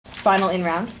final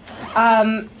in-round.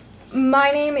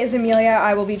 My name is Amelia.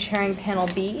 I will be chairing panel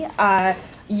B.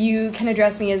 You can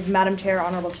address me as Madam Chair,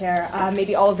 Honorable Chair.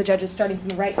 Maybe all of the judges, starting from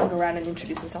the right, can go around and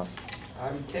introduce themselves.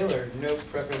 I'm Taylor. No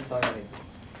preference on any.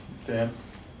 Dan.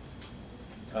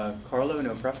 Carlo,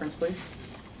 no preference, please.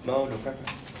 Mo, no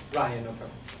preference. Ryan, no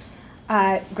preference.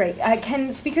 Great.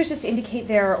 Can speakers just indicate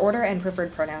their order and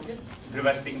preferred pronouns?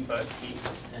 Dhruva speaking first, he.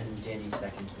 And Danny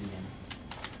second, again.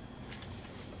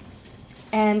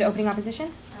 And opening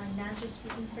opposition? Nadja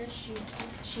speaking first,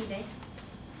 she, they.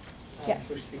 Yeah.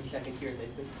 Switch speaking second here, they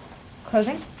please.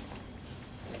 Closing?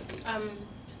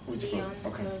 Leon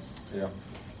Okay. first. Yeah.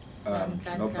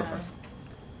 No preference.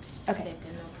 Okay.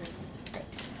 Second, no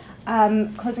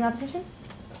preference. Closing opposition?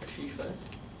 She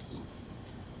first.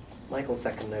 Michael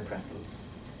second, no preference.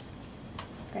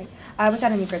 Great.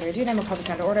 Without any further ado, then we'll call this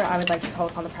round to order. I would like to call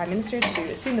upon the Prime Minister to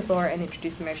assume the floor and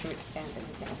introduce the motion which stands in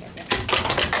his name here.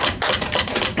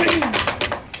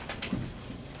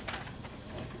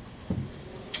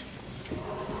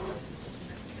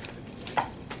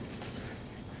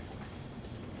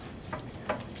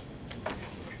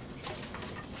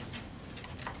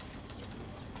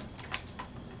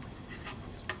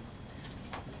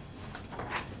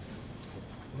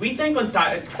 We think on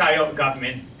the side of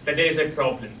government that there is a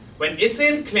problem when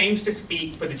Israel claims to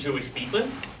speak for the Jewish people,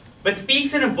 but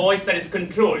speaks in a voice that is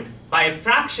controlled by a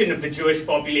fraction of the Jewish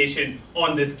population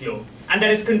on this globe, and that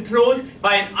is controlled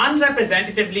by an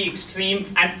unrepresentatively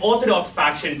extreme and orthodox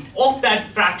faction of that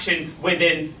fraction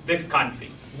within this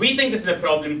country. We think this is a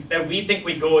problem that we think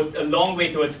we go a long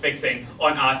way towards fixing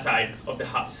on our side of the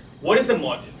house. What is the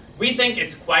model? We think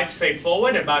it's quite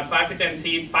straightforward. About 5 to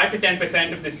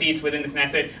 10% of the seats within the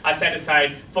Knesset are set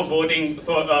aside for voting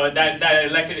for that are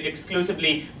elected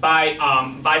exclusively by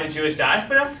the Jewish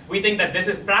diaspora. We think that this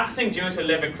is practicing Jews who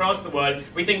live across the world.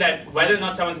 We think that whether or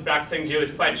not someone's a practicing Jew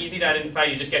is quite easy to identify.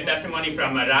 You just get testimony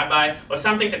from a rabbi or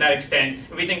something to that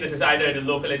extent. We think this is either at the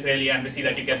local Israeli embassy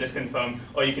that you get this confirmed,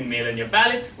 or you can mail in your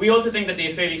ballot. We also think that the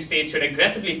Israeli state should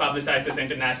aggressively publicize this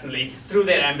internationally through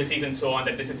their embassies and so on,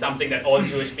 that this is something that all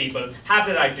Jewish people have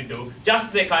the right to do, just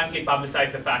as they currently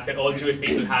publicize the fact that all Jewish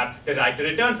people have the right to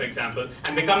return, for example,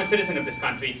 and become a citizen of this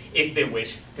country if they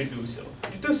wish to do so.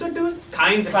 Two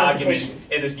kinds of arguments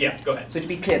in this. Yeah, go ahead. So to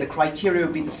be clear, the criteria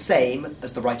would be the same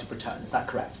as the right of return. Is that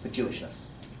correct for Jewishness?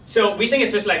 So we think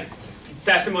it's just like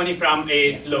testimony from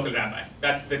a local rabbi.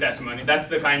 That's the testimony. That's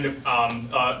the kind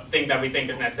of thing that we think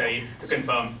is necessary to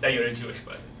confirm that you're a Jewish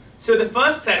person. So the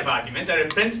first set of arguments, or a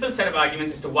principal set of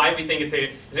arguments as to why we think it's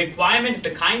a requirement of the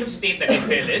kind of state that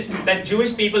Israel is, that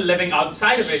Jewish people living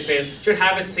outside of Israel should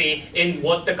have a say in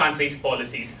what the country's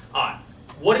policies are.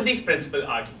 What are these principal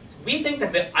arguments? We think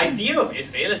that the idea of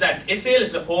Israel is that Israel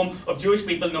is the home of Jewish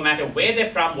people no matter where they're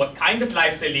from, what kind of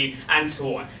lives they lead, and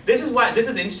so on. This is why this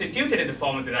is instituted in the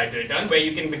form of the right to return, where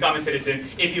you can become a citizen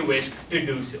if you wish to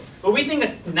do so. But we think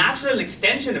a natural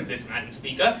extension of this, Madam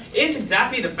Speaker, is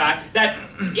exactly the fact that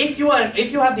if you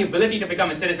have the ability to become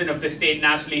a citizen of the state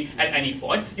naturally at any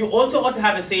point, you also ought to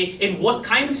have a say in what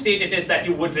kind of state it is that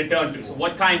you would return to. So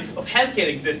what kind of healthcare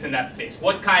exists in that place,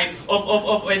 what kind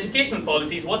of educational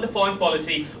policies, what the foreign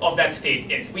policy of that state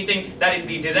is. We think that is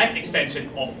the direct extension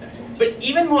of that. But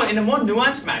even more, in a more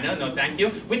nuanced manner, no thank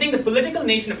you, we think the political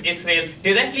nation of Israel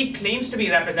directly claims to be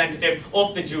representative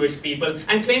of the Jewish people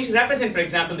and claims to represent, for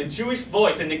example, the Jewish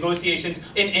voice in negotiations,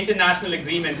 in international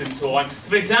agreements and so on. So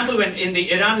for example, when in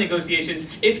the Iran negotiations,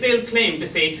 Israel claimed to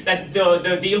say that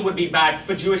the deal would be bad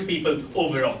for Jewish people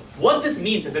overall. What this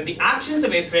means is that the actions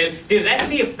of Israel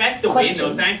directly affect the way,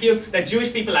 no thank you, that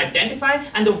Jewish people identify,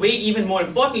 and the way, even more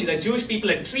importantly, that Jewish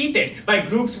people are treated by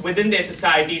groups within their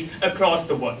societies across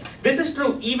the world. This is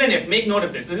true even if, make note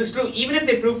of this is true even if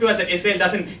they prove to us that Israel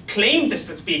doesn't claim to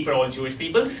speak for all Jewish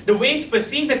people. The way it's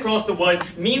perceived across the world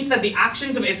means that the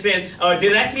actions of Israel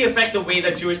directly affect the way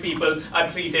that Jewish people are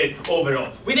treated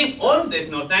overall. We think all of this,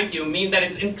 no thank you, mean that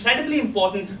it's incredibly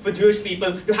important for Jewish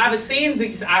people to have a say in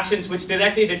these actions which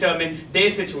directly determine their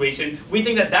situation. We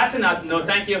think that that's another, no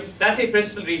thank you, that's a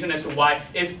principal reason as to why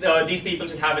these people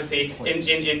should have a say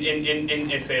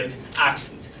in Israel's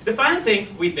actions. The final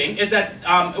thing we think is that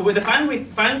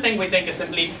final thing we think is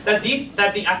simply that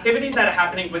the activities that are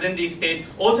happening within these states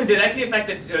also directly affect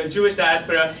the Jewish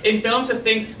diaspora in terms of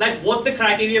things like what the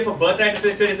criteria for birthright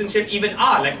citizenship even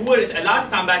are, like who is allowed to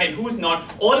come back and who's not.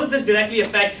 All of this directly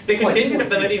affect the contingent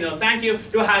ability, no thank you,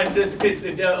 to have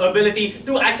the ability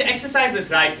to exercise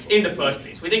this right in the first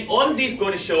place. We think all of these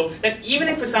go to show that even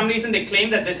if for some reason they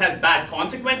claim that this has bad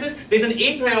consequences, there's an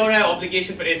a priori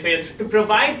obligation for Israel to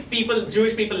provide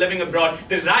Jewish people living abroad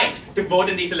the right to vote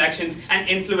in these elections and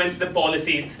influence the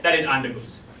policies that it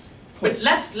undergoes. But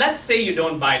let's say you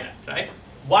don't buy that, right?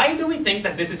 Why do we think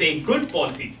that this is a good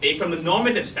policy to take from the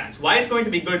normative stance? Why it's going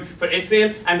to be good for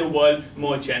Israel and the world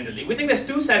more generally? We think there's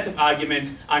two sets of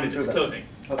arguments under this closing.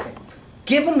 Okay.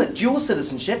 Given that dual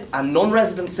citizenship and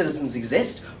non-resident citizens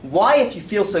exist, why, if you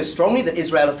feel so strongly that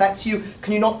Israel affects you,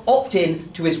 can you not opt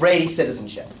in to Israeli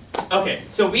citizenship? Okay,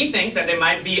 so we think that there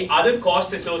might be other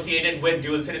costs associated with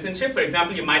dual citizenship. For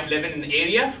example, you might live in an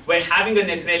area where having an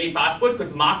Israeli passport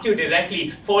could mark you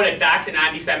directly for attacks and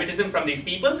anti-Semitism from these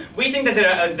people. We think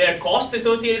that there are costs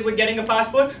associated with getting a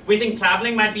passport. We think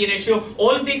traveling might be an issue.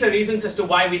 All of these are reasons as to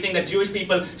why we think that Jewish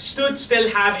people should still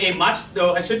have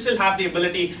the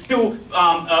ability to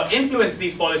influence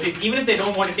these policies, even if they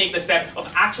don't want to take the step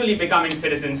of actually becoming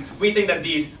citizens. We think that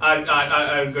these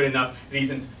are good enough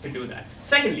reasons to do that.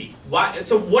 Secondly, what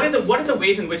are the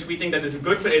ways in which we think that this is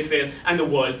good for Israel and the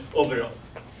world overall?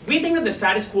 We think that the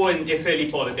status quo in Israeli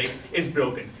politics is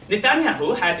broken.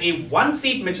 Netanyahu has a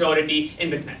one-seat majority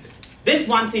in the Knesset. This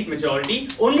one-seat majority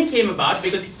only came about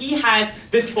because he has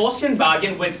this Faustian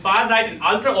bargain with far-right and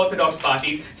ultra-Orthodox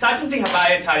parties, such as the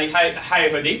Habayit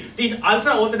Hayahudi, these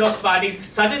ultra-Orthodox parties,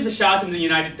 such as the Shas and the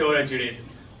United Torah Judaism.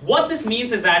 What this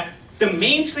means is that the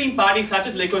mainstream parties, such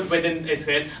as Likud within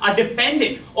Israel, are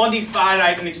dependent on these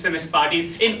far-right and extremist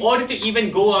parties in order to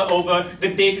even go over the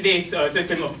day-to-day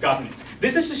system of governance.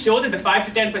 This is to show that the 5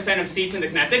 to 10% of seats in the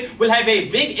Knesset will have a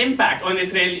big impact on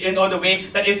on the way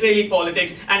that Israeli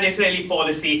politics and Israeli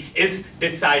policy is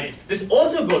decided. This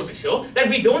also goes to show that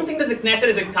we don't think that the Knesset,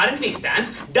 as it currently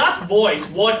stands, does voice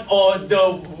what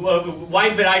the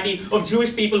wide variety of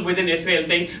Jewish people within Israel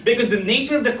think, because the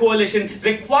nature of the coalition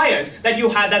requires that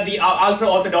the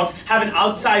ultra-Orthodox have an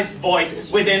outsized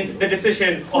voice within the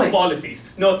decision of policies.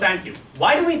 No, thank you.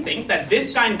 Why do we think that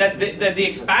the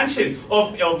expansion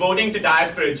of voting to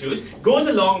diaspora Jews goes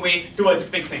a long way towards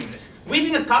fixing this? We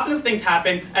think a couple of things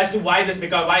happen as to why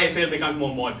Israel becomes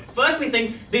more moderate. First, we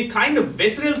think the kind of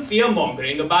visceral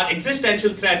fear-mongering about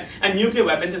existential threats and nuclear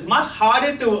weapons is much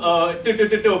harder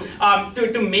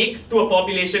to make to a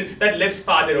population that lives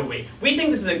farther away. We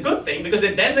think this is a good thing because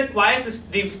it then requires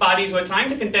these parties who are trying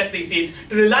to contest these seats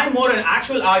to rely more on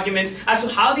actual arguments as to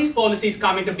how these policies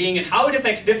come into being and how it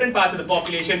affects different parts of the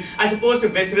population as opposed to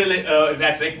visceral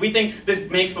rhetoric. We think this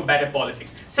makes for better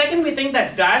politics. Second, we think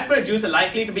that diaspora Jews are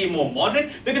likely to be more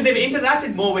moderate because they've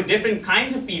interacted more with different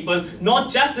kinds of people, not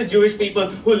just the Jewish people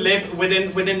who live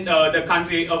within the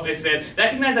country of Israel.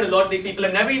 Recognize that a lot of these people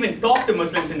have never even talked to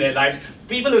Muslims in their lives.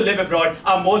 People who live abroad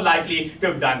are more likely to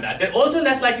have done that. They're also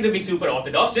less likely to be super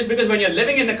Orthodox, just because when you're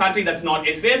living in a country that's not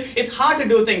Israel, it's hard to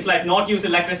do things like not use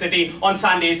electricity on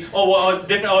Sundays or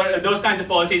those kinds of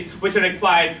policies which are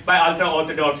required by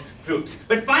ultra-Orthodox groups.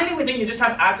 But finally, we think you just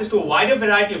have access to a wider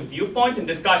variety of viewpoints and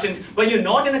discussions when you're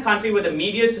not in a country where the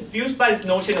media is suffused by this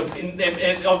notion of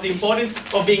the importance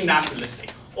of being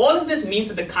nationalistic. All of this means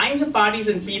that the kinds of parties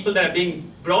and people that are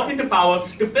being brought into power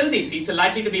to fill these seats are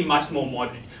likely to be much more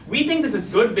moderate. We think this is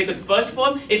good because, first of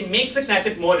all, it makes the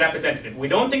Knesset more representative. We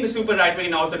don't think the super right-wing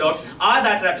and Orthodox are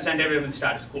that representative of the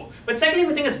status quo. But secondly,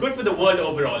 we think it's good for the world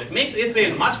overall. It makes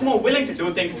Israel much more willing to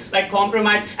do things like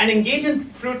compromise and engage in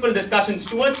fruitful discussions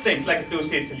towards things like a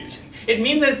two-state solution. It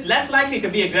means that it's less likely to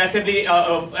be aggressively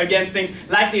against things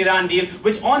like the Iran deal,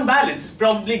 which on balance is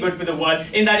probably good for the world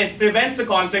in that it prevents the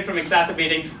conflict from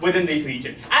exacerbating within this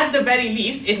region. At the very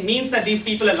least, it means that these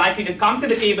people are likely to come to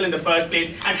the table in the first place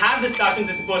and have discussions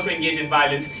as opposed to engage in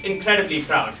violence. Incredibly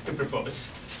proud to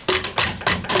propose.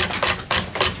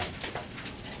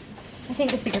 I thank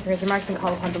the Speaker for his remarks and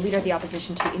call upon the Leader of the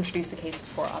Opposition to introduce the case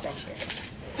for our bench here.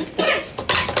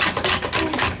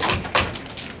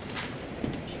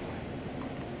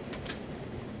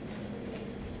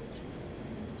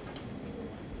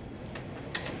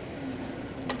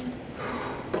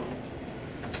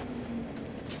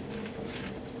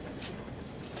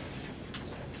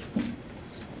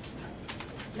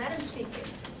 Madam Speaker,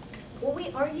 what we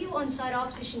argue on side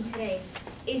opposition today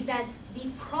is that the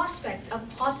prospect of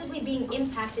possibly being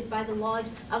impacted by the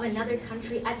laws of another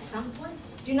country at some point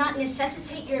do not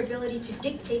necessitate your ability to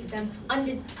dictate them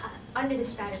under the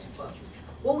status quo.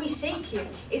 What we say to you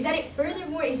is that it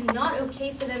furthermore is not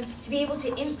okay for them to be able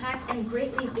to impact and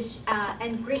greatly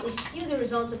skew the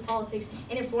results of politics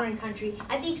in a foreign country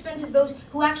at the expense of those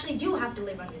who actually do have to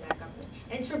live under that government.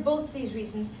 And it's for both of these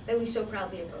reasons that we so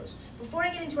proudly oppose. Before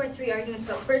I get into our three arguments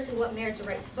about firstly what merits a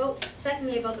right to vote,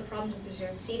 secondly about the problems with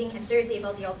reserved seating, and thirdly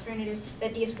about the alternatives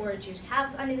that diaspora Jews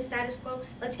have under the status quo,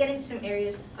 let's get into some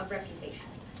areas of reputation.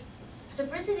 So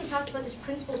firstly, they talked about this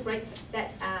principled right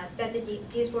that the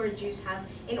diaspora Jews have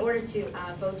in order to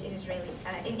vote in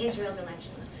Israel's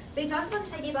elections. So he talked about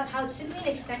this idea about how it's simply an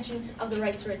extension of the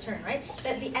right to return, right?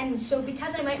 And so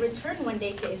because I might return one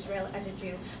day to Israel as a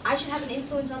Jew, I should have an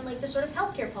influence on like the sort of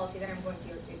healthcare policy that I'm going to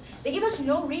go to. They give us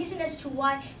no reason as to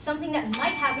why something that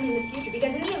might happen in the future,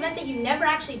 because in the event that you never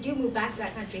actually do move back to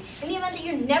that country, in the event that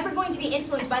you're never going to be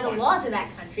influenced by the laws of that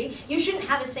country, you shouldn't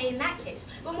have a say in that case.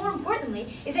 But more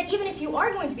importantly, is that even if you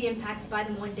are going to be impacted by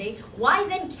them one day, why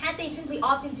then can't they simply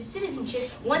opt into citizenship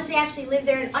once they actually live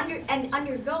there and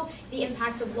undergo the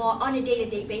impacts of law on a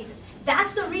day-to-day basis?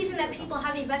 That's the reason that people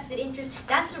have a vested interest.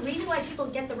 That's the reason why people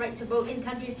get the right to vote in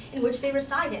countries in which they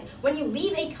reside in. When you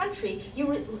leave a country,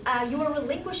 you are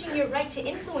relinquishing your right to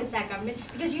influence that government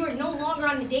because you are no longer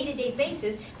on a day-to-day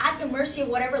basis at the mercy of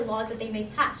whatever laws that they may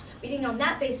pass. We think on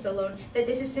that basis alone that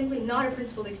this is simply not a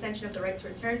principled extension of the right to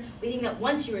return. We think that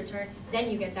once you return,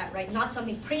 then you get that right, not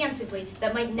something preemptively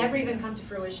that might never even come to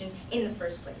fruition in the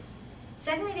first place.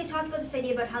 Secondly, they talked about this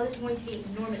idea about how this is going to be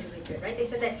normatively good, right? They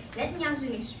said that Netanyahu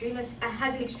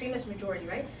has an extremist majority,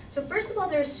 right? So first of all,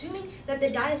 they're assuming that the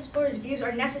diaspora's views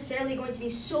are necessarily going to be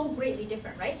so greatly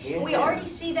different, right? Yeah. And we already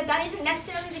see that that isn't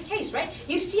necessarily the case, right?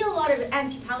 You see a lot of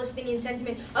anti-Palestinian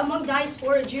sentiment among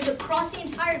diaspora Jews across the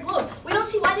entire globe. We don't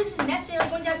see why this is necessarily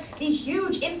going to have the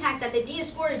huge impact that the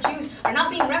diaspora Jews are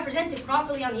not being represented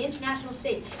properly on the international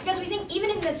stage. Because we think even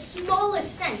in the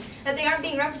smallest sense that they aren't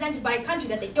being represented by a country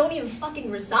that they don't even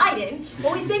reside in,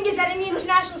 what we think is that in the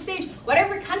international stage,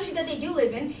 whatever country that they do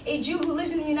live in, a Jew who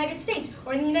lives in the United States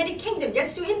or in the United Kingdom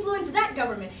gets to influence that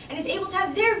government and is able to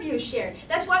have their views shared.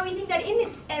 That's why we think that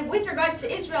with regards to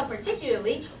Israel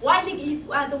particularly, why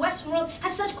the Western world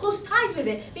has such close ties with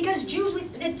it, because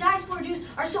the diaspora Jews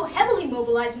are so heavily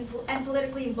mobilized and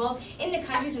politically involved in the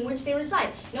countries in which they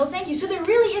reside. No thank you. So there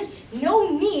really is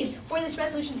no need for this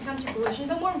resolution to come to fruition,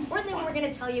 but more importantly, what we're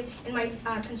going to tell you in my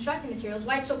constructive materials,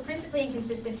 why it's so principally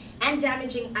inconsistent and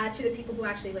damaging to the people who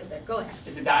actually live there. Go ahead.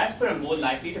 Is the diaspora more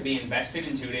likely to be invested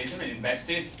in Judaism and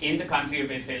invested in the country of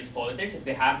Israel's politics if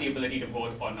they have the ability to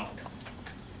vote or not?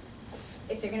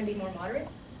 If they're going to be more moderate?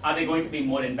 Are they going to be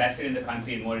more invested in the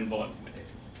country and more involved with it?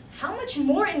 How much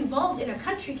more involved in a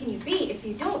country can you be if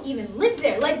you don't even live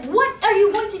there? Like, what are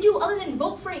you going to do other than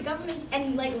vote for a government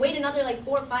and like wait another like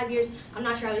 4 or 5 years? I'm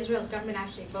not sure how Israel's government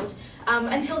actually votes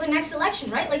until the next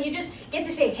election, right? Like, you just get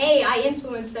to say, hey, I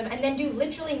influenced them, and then do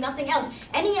literally nothing else.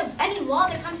 Any law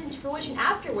that comes into fruition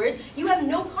afterwards, you have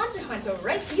no consequence over,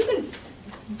 right? So you can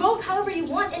vote however you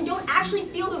want and don't actually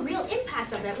feel the real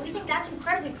impact of that. We think that's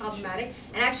incredibly problematic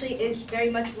and actually is very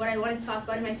much what I wanted to talk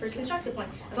about in my first constructive point,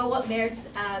 about what merits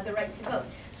the right to vote.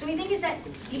 So we think is that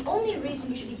the only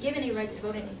reason you should be given a right to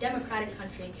vote in a democratic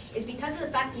country is because of the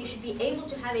fact that you should be able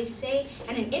to have a say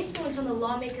and an influence on the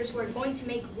lawmakers who are going to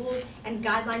make rules and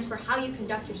guidelines for how you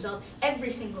conduct yourself every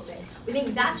single day. We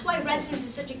think that's why residence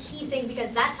is such a key thing,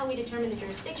 because that's how we determine the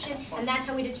jurisdiction and that's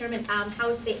how we determine how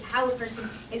a person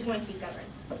is going to be governed.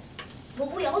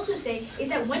 What we also say is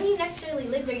that when you necessarily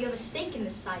live there, you have a stake in the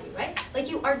society, right? Like,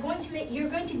 you're going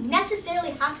to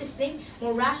necessarily have to think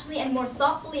more rationally and more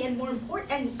thoughtfully and more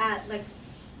important, and like,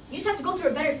 you just have to go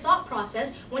through a better thought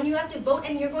process when you have to vote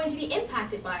and you're going to be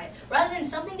impacted by it, rather than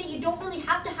something that you don't really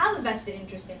have to have a vested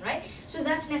interest in, right? So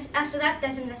that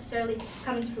doesn't necessarily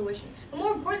come into fruition. But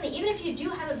more importantly, even if you do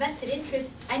have a vested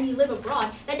interest and you live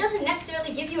abroad, that doesn't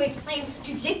necessarily give you a claim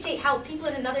to dictate how people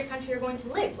in another country are going to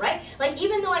live, right? Like,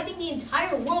 even though I think the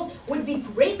entire world would be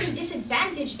greatly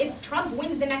disadvantaged if Trump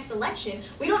wins the next election,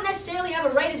 we don't necessarily have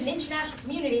a right as an international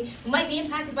community who might be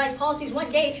impacted by his policies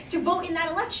one day to vote in that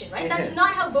election, right? That's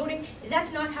not how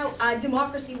that's not how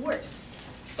democracy works.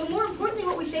 But more importantly,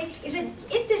 what we say is that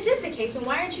if this is the case, then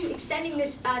why aren't you extending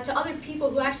this to other people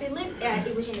who actually live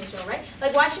within Israel, right?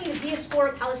 Like, why shouldn't the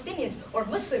diaspora Palestinians or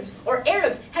Muslims or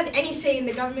Arabs have any say in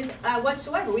the government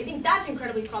whatsoever? We think that's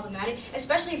incredibly problematic,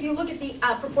 especially if you look at the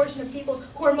proportion of people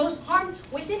who are most harmed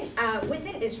within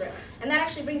Israel. And that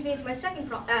actually brings me into my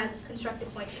second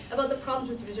constructive point about the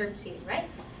problems with reserved seating, right?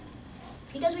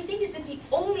 Because we think is that the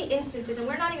only instances, and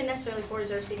we're not even necessarily for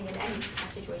reserve seating in any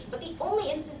situation, but the only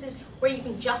instances where you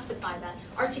can justify that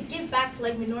are to give back to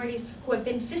like minorities who have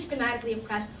been systematically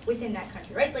oppressed within that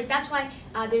country, right? Like, that's why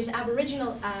there's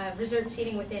Aboriginal reserved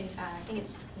seating within, I think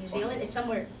it's New Zealand. It's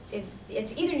somewhere,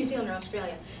 it's either New Zealand or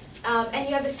Australia. And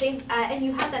you have the same, and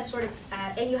you have that sort of,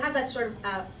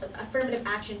 affirmative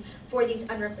action for these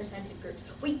underrepresented groups.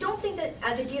 We don't think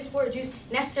that the diaspora Jews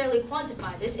necessarily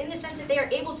quantify this in the sense that they are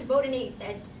able to vote in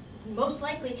most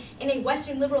likely in a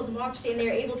Western liberal democracy, and they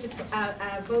are able to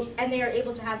vote, and they are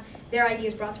able to have their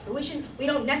ideas brought to fruition, we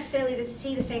don't necessarily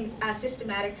see the same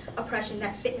systematic oppression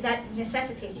that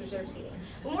necessitates reserve seating.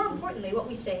 But more importantly, what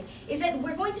we say is that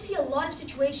we're going to see a lot of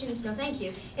situations, no thank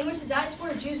you, in which the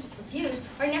diaspora Jews' views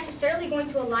are necessarily going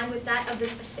to align with that of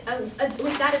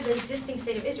the existing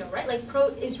state of Israel, right? Like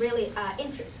pro-Israeli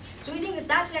interests. So we think that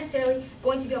that's necessarily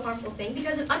going to be a harmful thing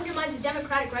because it undermines the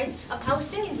democratic rights of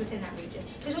Palestinians within that region.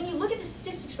 Because when you look at the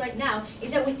statistics right now,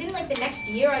 is that within like the next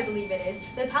year, I believe it is,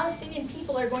 the Palestinian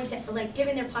people are going to, like,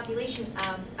 given their population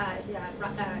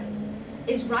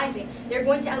is rising, they're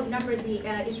going to outnumber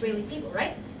the Israeli people,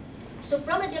 right? So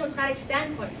from a democratic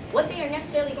standpoint, what they are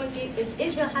necessarily going to do,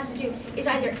 Israel has to do, is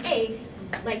either A,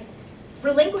 like,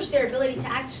 relinquish their ability to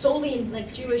act solely in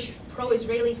like Jewish,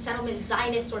 pro-Israeli, settlement,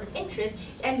 Zionist sort of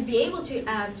interests and be able to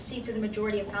see to the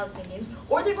majority of Palestinians,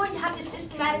 or they're going to have to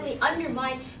systematically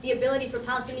undermine the ability for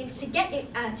Palestinians to get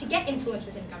influence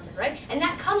within government, right? And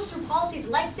that comes through policies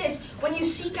like this, when you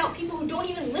seek out people who don't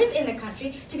even live in the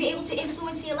country to be able to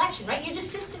influence the election, right? You're just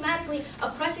systematically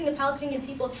oppressing the Palestinian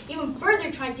people, even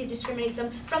further trying to discriminate them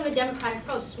from the democratic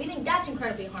process. We think that's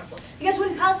incredibly harmful, because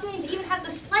when Palestinians even have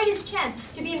the slightest chance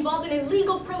to be involved in a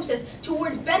legal process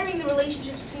towards bettering the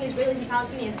relationships between Israelis and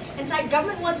Palestinians, and side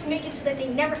government wants to make it so that they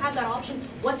never have that option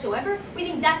whatsoever, we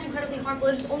think that's incredibly harmful.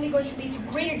 It is only going to lead to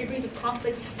greater degrees of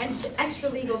conflict and extra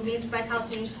legal means by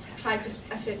Palestinians try to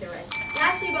assert their rights.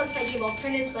 Lastly, about this idea of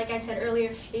alternatives, like I said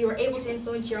earlier, you are able to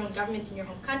influence your own government in your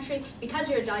home country because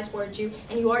you're a diaspora Jew,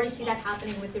 and you already see that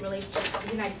happening with the relationships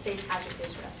the United States has with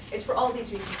Israel. It's for all these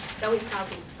reasons that we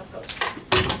proudly oppose.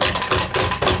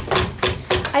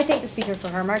 I thank the speaker for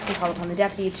her remarks and call upon the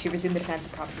deputy to resume the defense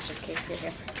of proposition's case.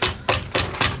 Here.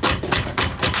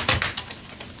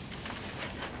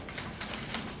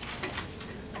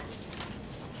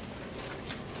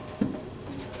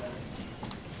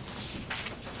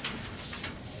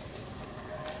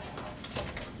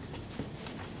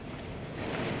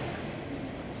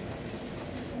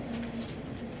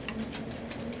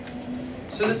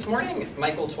 So this morning,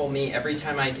 Michael told me every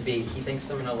time I debate, he thinks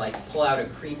I'm gonna like pull out a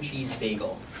cream cheese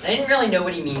bagel. I didn't really know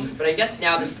what he means, but I guess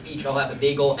now this speech I'll have a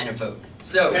bagel and a vote.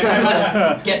 So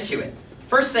let's get to it.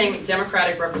 First thing,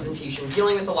 democratic representation,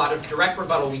 dealing with a lot of direct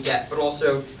rebuttal we get, but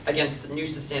also against new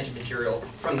substantive material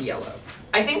from the yellow.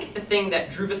 I think the thing that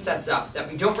Dhruva sets up that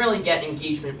we don't really get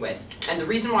engagement with, and the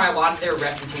reason why a lot of their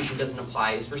refutation doesn't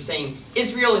apply, is we're saying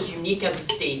Israel is unique as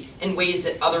a state in ways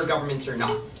that other governments are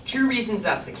not. Two reasons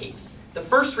that's the case. The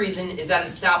first reason is that it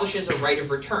establishes a right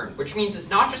of return, which means it's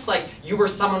not just like you were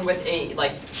someone with a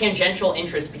tangential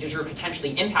interest because you're potentially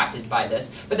impacted by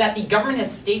this, but that the government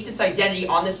has staked its identity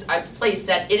on this place,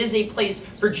 that it is a place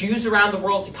for Jews around the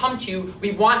world to come to.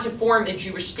 We want to form a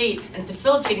Jewish state, and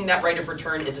facilitating that right of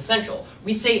return is essential.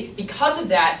 We say because of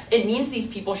that, it means these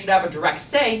people should have a direct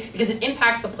say because it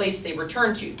impacts the place they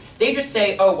return to. They just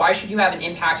say, oh, why should you have an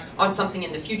impact on something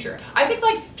in the future? I think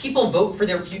people vote for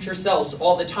their future selves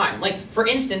all the time. For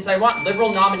instance, I want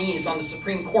liberal nominees on the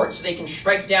Supreme Court so they can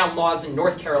strike down laws in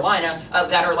North Carolina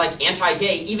that are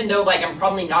anti-gay, even though I'm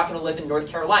probably not going to live in North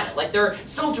Carolina. There are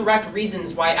still direct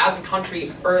reasons why, as a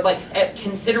country, or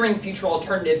considering future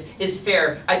alternatives is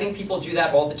fair. I think people do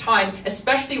that all the time,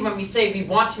 especially when we say we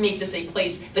want to make this a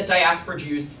place that diaspora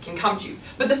Jews can come to.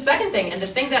 But the second thing, and the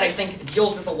thing that I think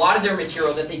deals with a lot of their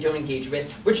material that they don't engage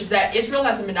with, which is that Israel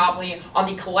has a monopoly on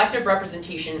the collective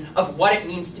representation of what it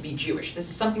means to be Jewish. This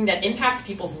is something that impacts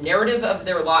people's narrative of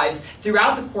their lives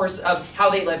throughout the course of how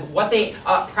they live, what they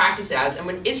practice as. And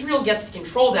when Israel gets to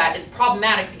control that, it's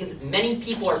problematic because many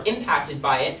people are impacted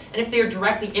by it, and if they are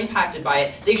directly impacted by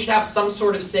it, they should have some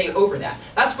sort of say over that.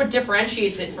 That's what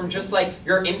differentiates it from just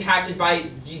you're impacted by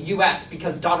the US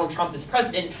because Donald Trump is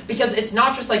president, because it's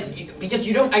not just because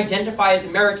you don't identify as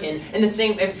American in the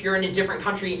same, if you're in a different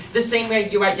country, the same way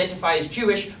you identify as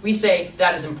Jewish, we say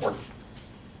that is important.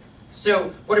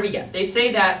 So what do we get? They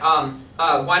say that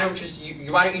why don't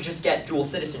you just get dual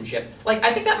citizenship?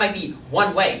 I think that might be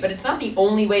one way, but it's not the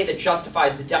only way that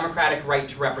justifies the democratic right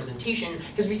to representation,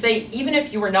 because we say even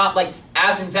if you are not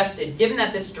as invested, given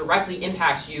that this directly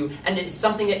impacts you and it's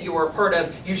something that you are a part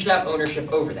of, you should have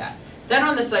ownership over that. Then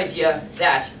on this idea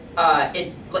that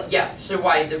so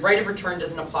why the right of return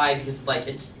doesn't apply because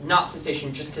it's not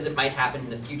sufficient just because it might happen in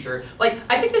the future.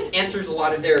 I think this answers a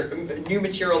lot of their new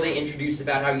material they introduced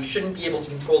about how you shouldn't be able to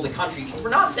control the country, because we're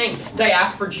not saying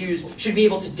diaspora Jews should be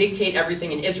able to dictate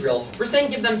everything in Israel. We're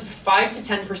saying give them 5 to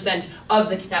 10% of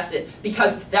the Knesset,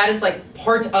 because that is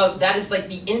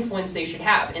the influence they should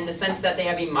have, in the sense that they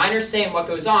have a minor say in what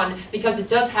goes on, because it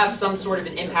does have some sort of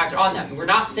an impact on them. We're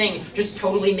not saying just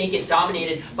totally make it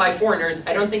dominated by foreigners.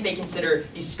 I don't think they consider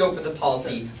the the scope of the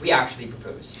policy we actually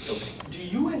propose opening. Do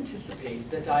you anticipate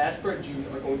that diaspora Jews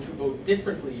are going to vote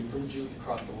differently from Jews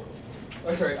across the world?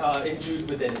 Or sorry, in Jews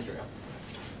within Israel?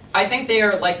 I think they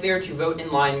are likelier to vote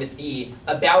in line with the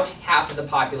about half of the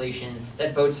population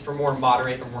that votes for more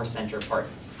moderate or more center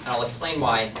parties. And I'll explain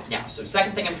why now. So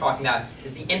second thing I'm talking about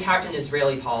is the impact on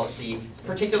Israeli policy,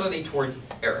 particularly towards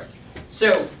Arabs.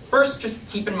 So first, just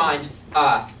keep in mind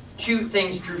two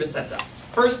things Druva sets up.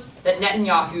 First, that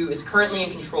Netanyahu is currently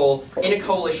in control in a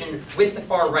coalition with the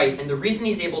far right, and the reason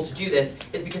he's able to do this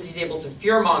is because he's able to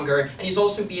fearmonger, and he's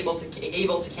also able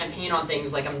to campaign on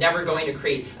things like, I'm never going to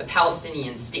create a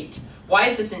Palestinian state. Why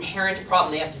is this inherent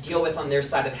problem they have to deal with on their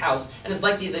side of the house, and is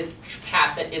likely the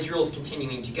path that Israel is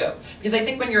continuing to go? Because I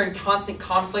think when you're in constant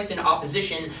conflict and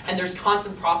opposition, and there's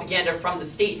constant propaganda from the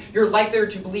state, you're likelier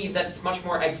to believe that it's much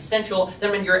more existential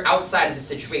than when you're outside of the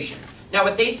situation. Now,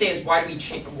 what they say is, why do we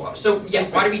change? So, yeah,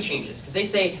 why do we change this? Because they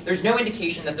say there's no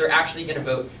indication that they're actually going to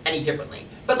vote any differently.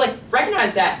 But like,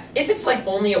 recognize that if it's like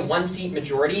only a one-seat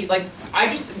majority, like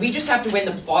we just have to win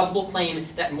the plausible claim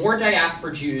that more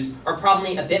diaspora Jews are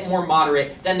probably a bit more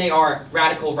moderate than they are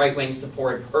radical right-wing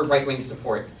support or right-wing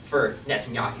support for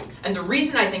Netanyahu. And the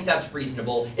reason I think that's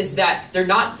reasonable is that they're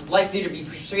not likely to be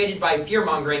persuaded by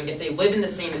fear-mongering if they live in the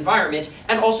same environment,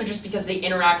 and also just because they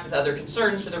interact with other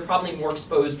concerns, so they're probably more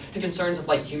exposed to concerns of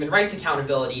like human rights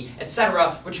accountability,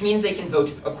 etc., which means they can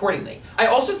vote accordingly. I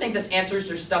also think this answers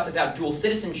their stuff about dual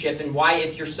citizenship and why,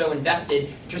 if you're so invested,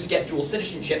 just get dual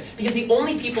citizenship, because the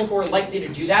only people who are likely to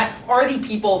do that are the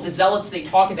people, the zealots they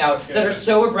talk about, that are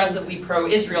so aggressively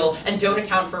pro-Israel and don't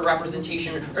account for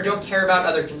representation or don't care about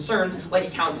other concerns like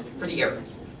it counts for the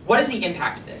Arabs. What is the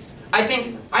impact of this? I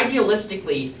think,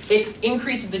 idealistically, it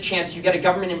increases the chance you get a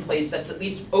government in place that's at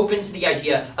least open to the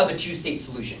idea of a two-state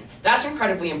solution. That's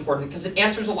incredibly important because it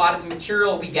answers a lot of the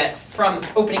material we get from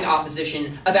opening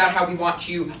opposition about how we want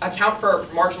to account for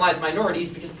marginalized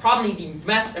minorities, because probably the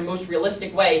best and most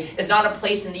realistic way is not a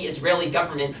place in the Israeli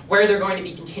government where they're going to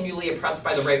be continually oppressed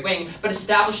by the right wing, but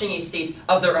establishing a state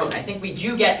of their own. I think we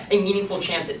do get a meaningful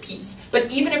chance at peace. But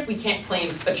even if we can't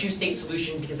claim a two-state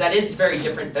solution, because that is very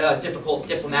difficult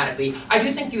diplomatically, I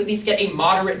do think you at least get a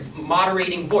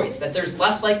moderating voice, that there's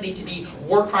less likely to be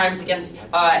war crimes against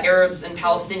Arabs and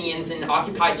Palestinians in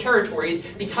occupied territories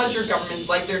because your government's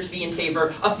likely to be in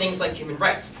favor of things like human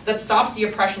rights. That stops the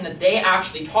oppression that they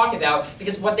actually talk about,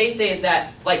 because what they say is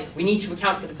that, like, we need to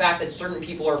account for the fact that certain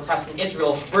people are oppressed in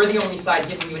Israel. We're the only side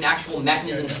giving you an actual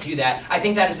mechanism to do that. I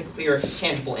think that is a clear,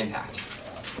 tangible impact.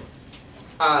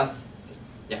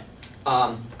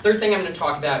 Third thing I'm going to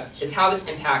talk about is how this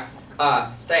impacts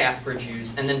diaspora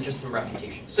Jews, and then just some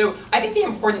refutation. So I think the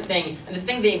important thing, and the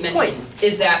thing they mentioned,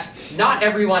 is that not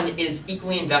everyone is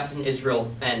equally invested in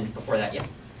Israel, and before that, yeah.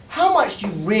 How much do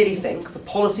you really think the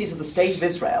policies of the State of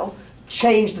Israel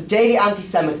change the daily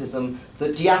anti-Semitism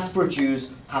that diaspora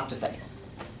Jews have to face?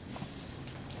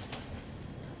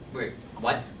 Wait,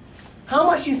 what? How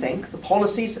much do you think the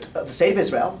policies of the State of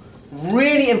Israel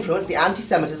really influence the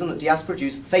anti-Semitism that diaspora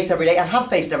Jews face every day and have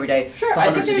faced every day Sure, for I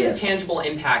think hundreds of there's years? a tangible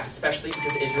impact, especially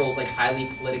because Israel is like highly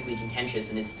politically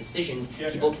contentious in its decisions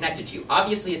people connected to.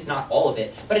 Obviously, it's not all of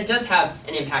it, but it does have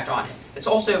an impact on it. It's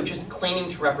also just claiming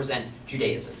to represent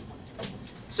Judaism.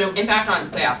 So impact on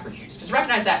diaspora Jews. Just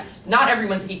recognize that not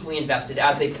everyone's equally invested,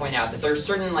 as they point out, that there are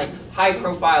certain like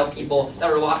high-profile people that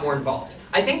are a lot more involved.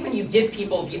 I think when you give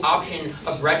people the option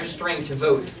of registering to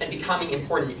vote and becoming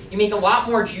important, you make a lot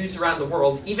more Jews around the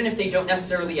world, even if they don't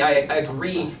necessarily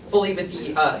agree fully with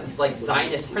the like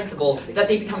Zionist principle, that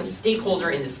they become a stakeholder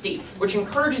in the state, which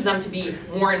encourages them to be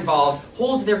more involved,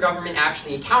 holds their government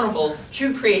actually accountable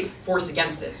to create force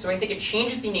against this. So I think it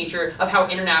changes the nature of how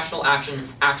international action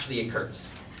actually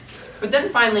occurs. But then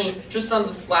finally, just on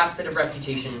this last bit of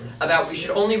refutation about we should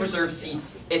only reserve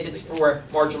seats if it's for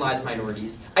marginalized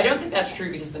minorities. I don't think that's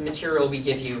true, because the material we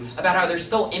give you about how they're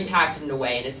still impacted in a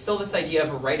way, and it's still this idea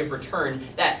of a right of return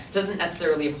that doesn't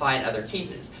necessarily apply in other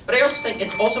cases. But I also think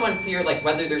it's also unclear like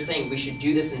whether they're saying we should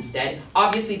do this instead.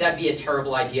 Obviously that'd be a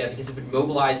terrible idea, because it would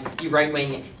mobilize the right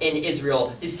wing in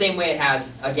Israel the same way it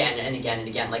has again and again and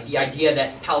again. Like the idea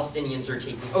that Palestinians are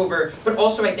taking over. But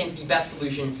also I think the best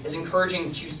solution is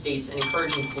encouraging two states and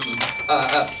encouraging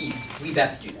peace. We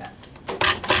best do that.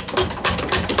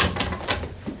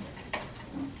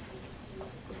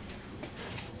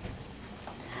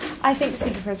 I thank the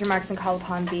speaker for his remarks and call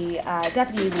upon the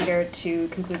deputy leader to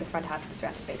conclude the front half of this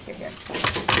round of debate. Here.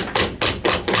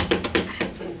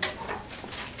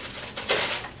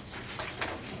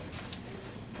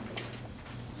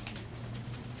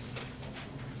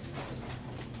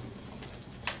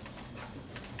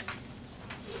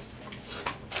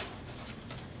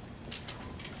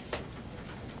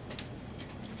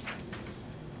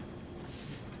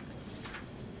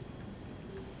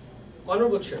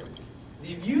 Honorable Chairman,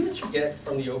 the view that you get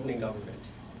from the opening government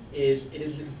is it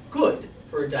is good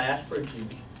for diaspora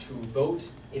Jews to vote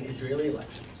in Israeli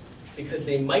elections because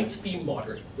they might be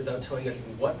moderate without telling us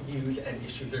what views and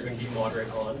issues they're going to be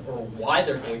moderate on or why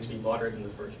they're going to be moderate in the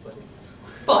first place.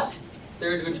 But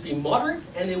they're going to be moderate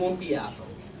and they won't be assholes.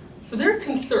 So their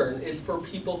concern is for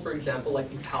people, for example, like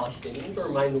the Palestinians or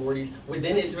minorities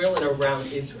within Israel and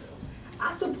around Israel.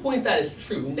 At the point that is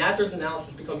true, Nazar's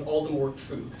analysis becomes all the more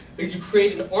true because you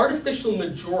create an artificial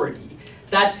majority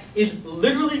that is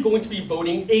literally going to be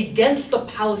voting against the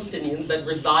Palestinians that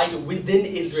reside within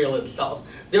Israel itself.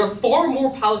 There are far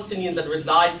more Palestinians that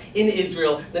reside in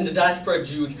Israel than the diaspora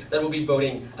Jews that will be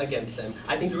voting against them.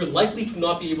 I think you're likely to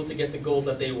not be able to get the goals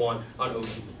that they want on OG.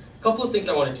 A couple of things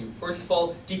I want to do. First of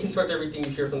all, deconstruct everything you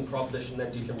hear from the proposition,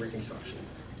 then do some reconstruction.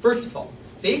 First of all,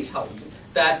 they tell you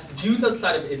that Jews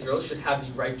outside of Israel should have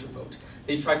the right to vote.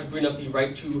 They tried to bring up the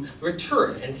right to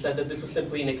return and said that this was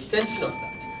simply an extension of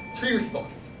that. 3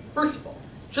 responses. First of all,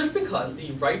 just because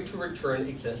the right to return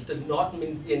exists does not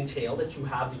entail that you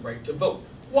have the right to vote.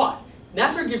 Why?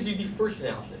 Nasser gives you the first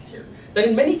analysis here, that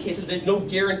in many cases there's no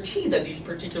guarantee that these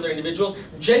particular individuals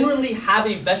genuinely have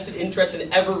a vested interest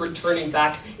in ever returning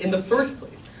back in the first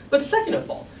place. But second of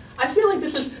all, I feel like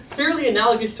this is fairly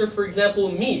analogous to, for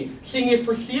example, me seeing a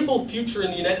foreseeable future in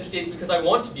the United States because I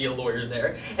want to be a lawyer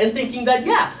there, and thinking that,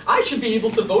 yeah, I should be able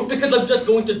to vote because I'm just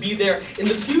going to be there in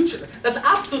the future. That's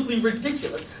absolutely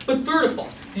ridiculous. But third of all,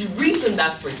 the reason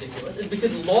that's ridiculous is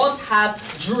because laws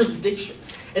have jurisdiction.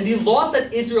 And the laws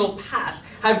that Israel passed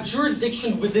have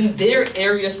jurisdiction within their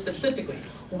area specifically.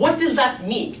 What does that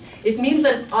mean? It means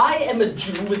that if I am a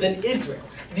Jew within Israel,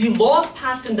 the laws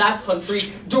passed in that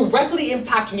country directly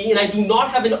impact me and I do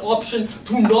not have an option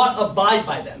to not abide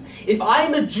by them. If I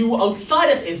am a Jew outside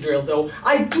of Israel, though,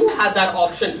 I do have that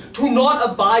option to not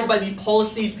abide by the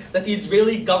policies that the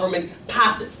Israeli government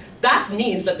passes. That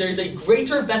means that there is a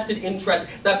greater vested interest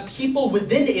that people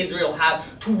within Israel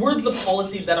have towards the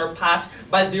policies that are passed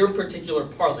by their particular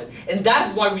parliament. And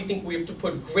that's why we think we have to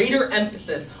put greater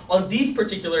emphasis on these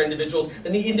particular individuals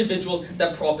than the individuals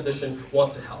that proposition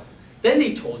wants to help. Then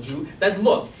they told you that,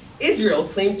 look, Israel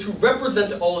claims to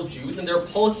represent all Jews and their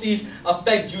policies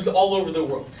affect Jews all over the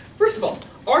world. First of all,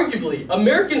 arguably,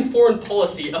 American foreign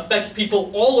policy affects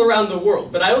people all around the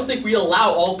world, but I don't think we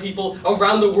allow all people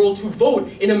around the world to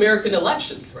vote in American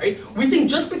elections, right? We think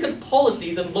just because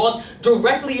policies and laws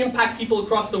directly impact people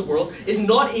across the world is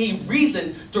not a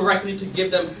reason directly to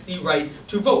give them the right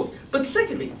to vote. But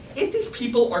secondly, if these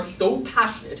people are so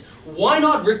passionate, why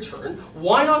not return?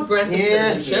 Why not grant them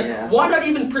citizenship? Why not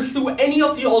even pursue any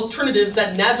of the alternatives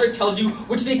that Nazareth tells you,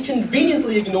 which they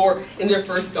conveniently ignore in their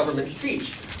first government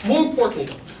speech? More importantly,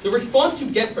 though, the response you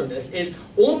get from this is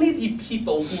only the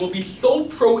people who will be so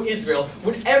pro-Israel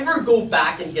would ever go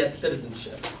back and get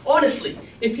citizenship. Honestly,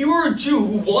 if you are a Jew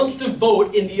who wants to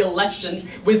vote in the elections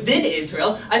within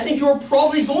Israel, I think you are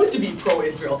probably going to be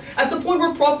pro-Israel. At the point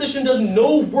where Proposition does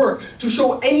no work to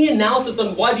show any analysis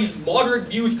on why these moderate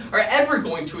views are ever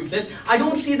going to exist, I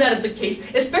don't see that as the case,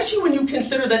 especially when you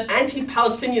consider that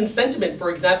anti-Palestinian sentiment, for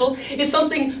example, is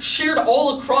something shared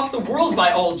all across the world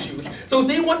by all Jews. So if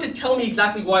they want to tell me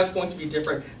exactly why it's going to be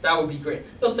different, that would be great.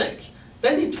 No thanks.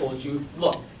 Then they told you,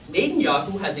 look,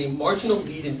 Netanyahu has a marginal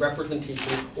lead in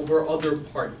representation over other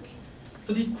parties.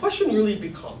 So the question really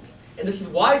becomes, and this is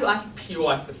why I asked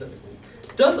POI specifically,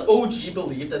 does OG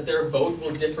believe that their vote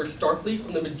will differ starkly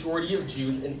from the majority of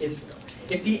Jews in Israel?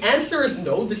 If the answer is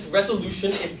no, this resolution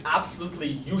is absolutely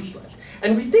useless.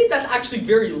 And we think that's actually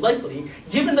very likely,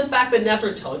 given the fact that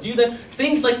Nasser tells you that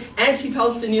things like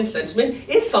anti-Palestinian sentiment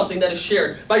is something that is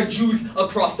shared by Jews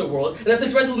across the world, and that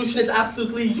this resolution is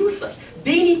absolutely useless.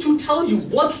 They need to tell you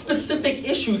what specific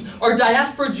issues are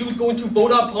diaspora Jews going to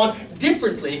vote upon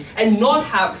differently and not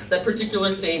have that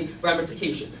particular same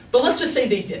ramification. But let's just say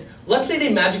they did. Let's say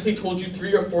they magically told you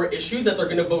 3 or 4 issues that they're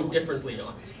going to vote differently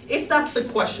on. If that's the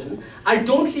question, I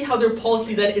don't see how their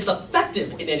policy then is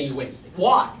effective in any way.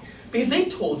 Why? Because they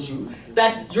told you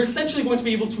that you're essentially going to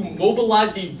be able to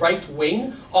mobilize the right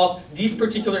wing of these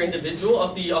particular individuals,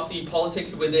 of the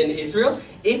politics within Israel,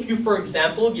 if you, for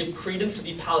example, give credence to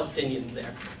the Palestinians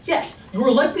there. Yes, you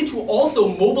are likely to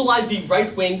also mobilize the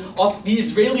right wing of the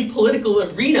Israeli political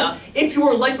arena if you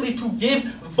are likely to give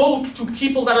votes to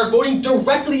people that are voting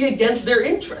directly against their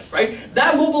interests, right?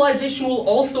 That mobilization will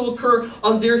also occur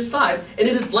on their side, and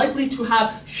it is likely to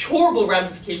have horrible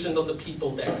ramifications on the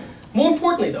people there. More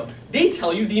importantly though, they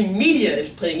tell you the media is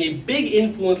playing a big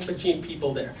influence between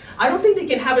people there. I don't think they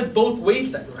can have it both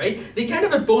ways then, right? They can't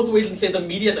have it both ways and say the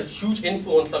media has a huge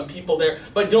influence on people there,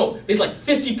 but no, there's like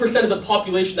 50% of the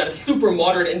population that is super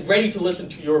moderate and ready to listen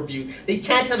to your views. They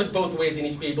can't have it both ways. They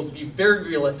need to be able to be very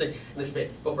realistic in this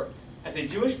debate. Go for it. As a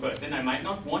Jewish person, I might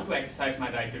not want to exercise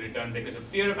my right to return because of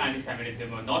fear of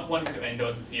anti-Semitism or not wanting to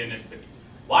endorse the Zionist belief.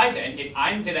 Why then, if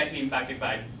I'm directly impacted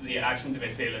by the actions of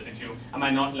Israel as a Jew, am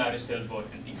I not allowed to still vote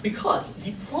in these? Because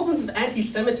the problems of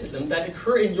anti-Semitism that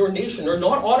occur in your nation are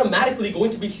not automatically going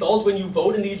to be solved when you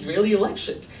vote in the Israeli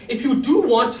elections. If you do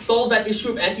want to solve that issue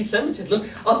of anti-Semitism,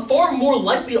 a far more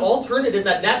likely alternative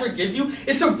that Nazareth gives you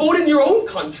is to vote in your own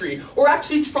country, or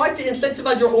actually try to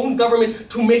incentivize your own government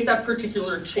to make that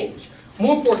particular change.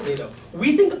 More importantly though,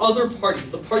 we think other parties,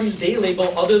 the parties they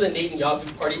label other than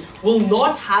Netanyahu's party, will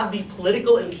not have the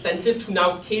political incentive to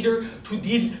now cater to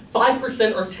these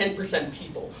 5% or 10%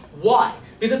 people. Why?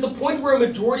 Because at the point where a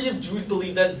majority of Jews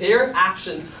believe that their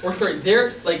actions, or sorry,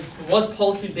 their, what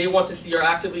policies they want to see are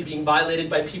actively being violated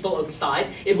by people outside,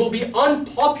 it will be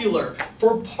unpopular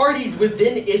for parties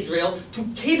within Israel to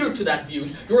cater to that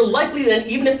views. You're likely then,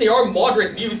 even if they are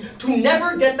moderate views, to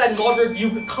never get that moderate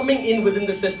view coming in within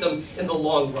the system in the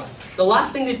long run. The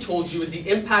last thing they told you is the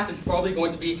impact is probably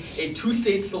going to be a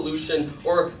two-state solution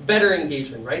or better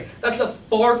engagement, right? That's a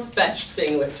far-fetched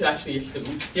thing to actually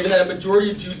assume, given that a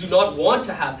majority of Jews do not want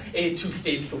to have a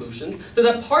two-state solution, so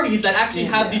that parties that actually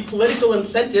have the political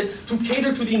incentive to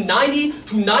cater to the 90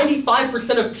 to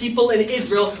 95% of people in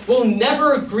Israel will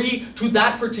never agree to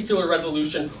that particular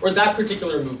resolution or that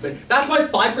particular movement. That's why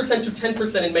 5% to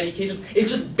 10% in many cases is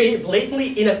just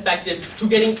blatantly ineffective to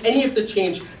getting any of the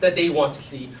change that they want to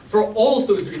see. For all of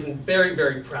those reasons, very,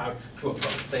 very proud to oppose.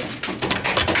 Thank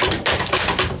you.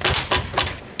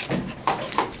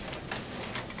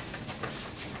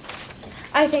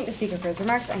 I thank the Speaker for his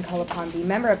remarks and call upon the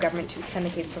Member of Government to extend the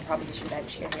case for Proposition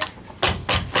Bench here.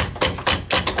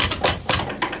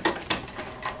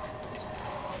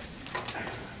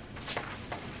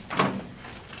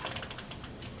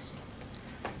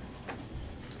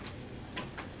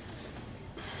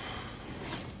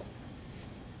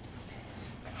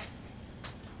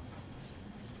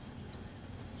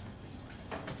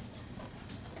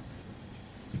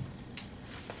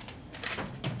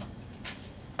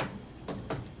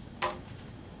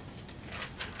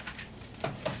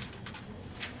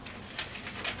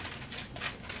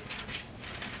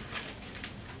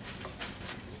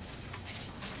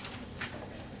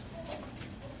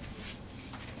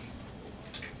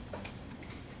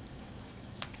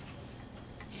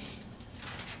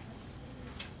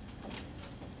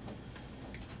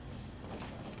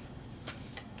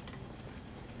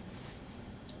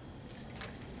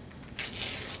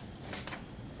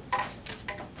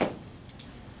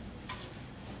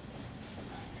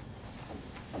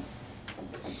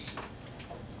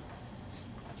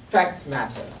 Facts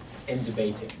matter in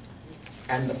debating.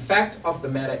 And the fact of the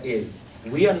matter is,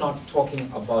 we are not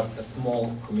talking about a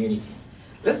small community.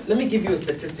 Let me give you a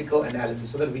statistical analysis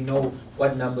so that we know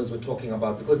what numbers we're talking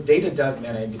about, because data does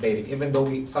matter in debating, even though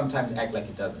we sometimes act like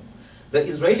it doesn't. The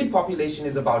Israeli population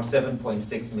is about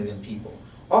 7.6 million people.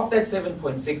 Of that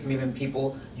 7.6 million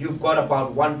people, you've got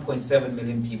about 1.7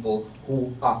 million people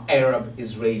who are Arab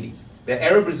Israelis. They're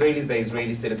Arab Israelis, they're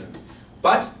Israeli citizens.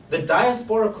 But the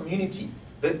diaspora community,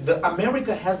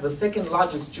 America has the second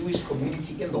largest Jewish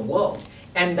community in the world,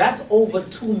 and that's over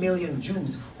 2 million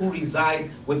Jews who reside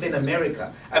within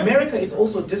America. America is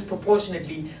also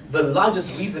disproportionately the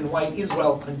largest reason why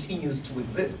Israel continues to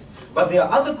exist. But there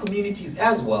are other communities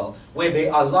as well where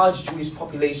there are large Jewish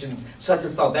populations, such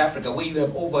as South Africa, where you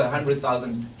have over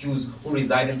 100,000 Jews who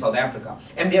reside in South Africa.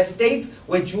 And there are states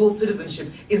where dual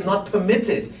citizenship is not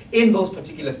permitted in those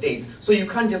particular states. So you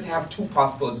can't just have two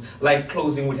passports like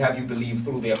closing would have you believe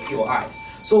through their pure eyes.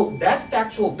 So that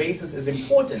factual basis is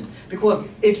important because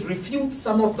it refutes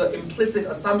some of the implicit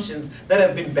assumptions that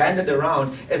have been banded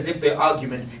around as if they're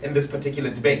argument in this particular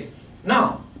debate.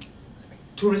 Now,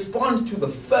 to respond to the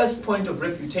first point of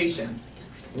refutation,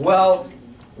 well,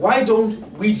 why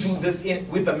don't we do this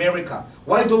with America?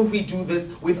 Why don't we do this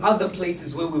with other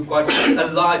places where we've got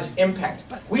a large impact?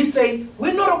 We say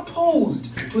we're not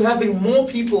opposed to having more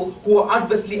people who are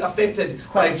adversely affected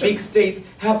by big states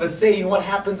have a say in what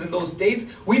happens in those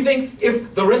states. We think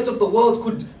if the rest of the world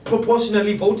could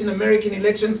proportionally vote in American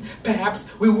elections, perhaps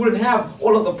we wouldn't have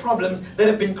all of the problems that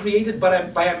have been created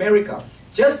by America.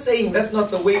 just saying that's not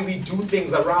the way we do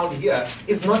things around here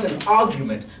is not an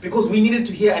argument, because we needed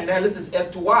to hear analysis as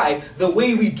to why the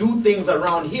way we do things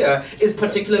around here is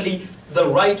particularly the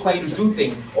right way to do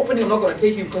things. Openly, I'm not going to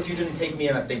take you because you didn't take me,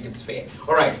 and I think it's fair.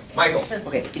 All right, Michael.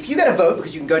 Okay, if you get a vote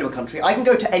because you can go to a country, I can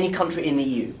go to any country in the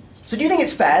EU. So do you think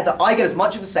it's fair that I get as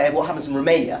much of a say of what happens in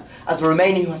Romania as a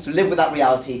Romanian who has to live with that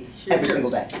reality every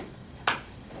single day?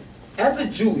 As a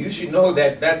Jew, you should know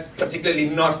that that's particularly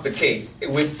not the case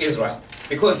with Israel.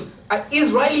 Because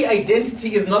Israeli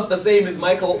identity is not the same as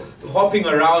Michael hopping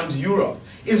around Europe.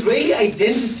 Israeli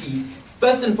identity,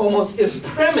 first and foremost, is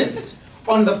premised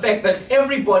on the fact that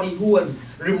everybody who was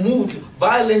removed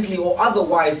violently or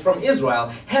otherwise from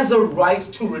Israel has a right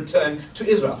to return to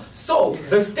Israel. So,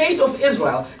 the state of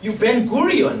Israel, Ben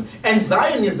Gurion and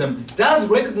Zionism does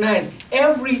recognize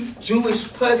every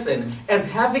Jewish person as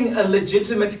having a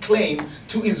legitimate claim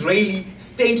to Israeli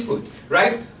statehood,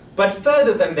 right? But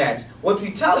further than that, what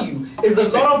we tell you is a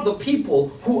lot of the people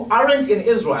who aren't in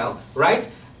Israel, right,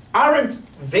 aren't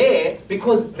there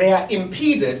because they are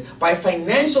impeded by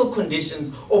financial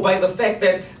conditions or by the fact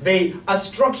that they are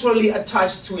structurally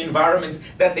attached to environments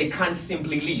that they can't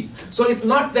simply leave. So it's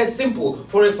not that simple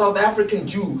for a South African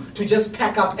Jew to just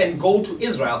pack up and go to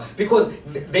Israel because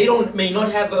they may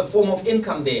not have a form of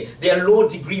income there. Their law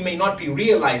degree may not be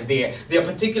realized there. Their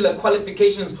particular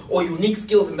qualifications or unique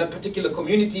skills in that particular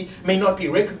community may not be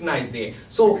recognized there.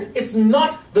 So it's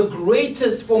not the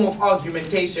greatest form of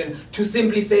argumentation to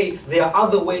simply say there are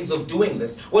other ways of doing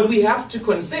this. What we have to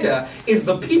consider is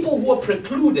the people who are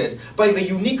precluded by the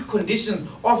unique conditions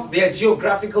of their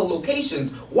geographical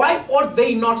locations. Why ought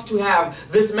they not to have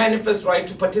this manifest right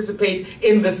to participate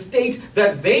in the state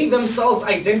that they themselves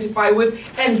identify with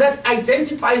and that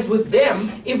identifies with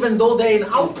them even though they're an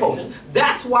outpost?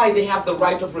 That's why they have the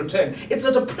right of return. It's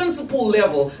at a principle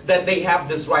level that they have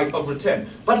this right of return.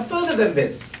 But further than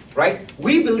this, right,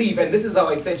 we believe, and this is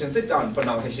our extension. Sit down for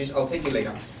now, Hashish, I'll take you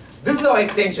later. This is our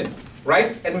extension,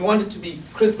 right? And we want it to be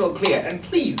crystal clear. And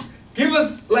please, give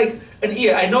us like an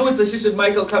ear. I know it's Ashish and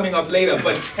Michael coming up later,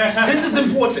 but this is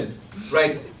important,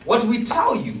 right? What we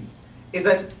tell you is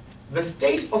that the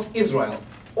state of Israel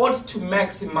ought to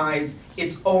maximize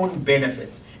its own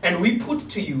benefits. And we put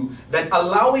to you that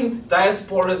allowing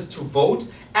diasporas to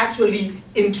vote actually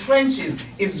entrenches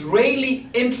Israeli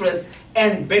interests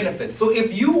and benefits. So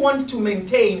if you want to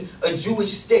maintain a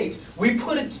Jewish state, we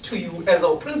put it to you as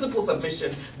our principal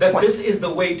submission that this is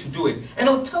the way to do it. And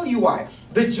I'll tell you why.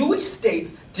 The Jewish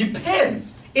state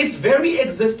depends, its very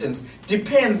existence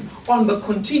depends on the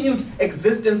continued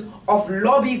existence of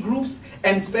lobby groups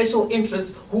and special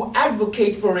interests who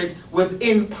advocate for it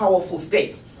within powerful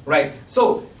states, right?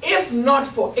 So if not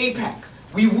for AIPAC,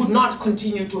 we would not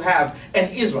continue to have an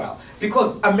Israel,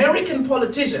 because American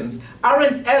politicians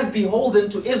aren't as beholden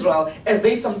to Israel as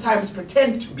they sometimes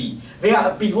pretend to be. They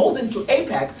are beholden to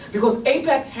AIPAC because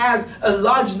AIPAC has a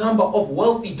large number of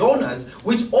wealthy donors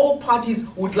which all parties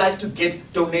would like to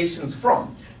get donations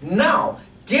from. Now,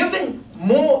 giving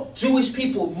more Jewish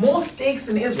people more stakes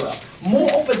in Israel, more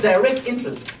of a direct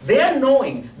interest, they're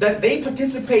knowing that they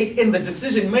participate in the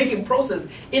decision-making process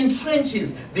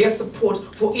entrenches their support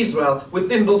for Israel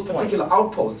within those particular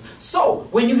outposts. So,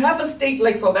 when you have a state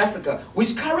like South Africa,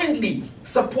 which currently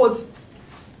supports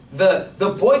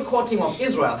the boycotting of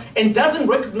Israel and doesn't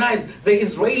recognize the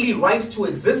Israeli right to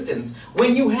existence,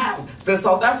 when you have the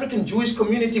South African Jewish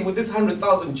community with this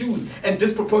 100,000 Jews and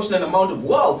disproportionate amount of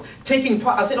wealth taking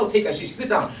part, I said, I'll take Ashish, sit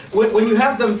down. When you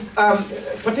have them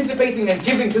participating and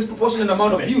giving disproportionate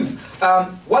amount of views,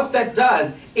 what that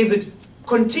does is it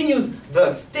continues the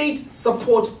state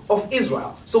support of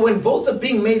Israel. So when votes are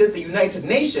being made at the United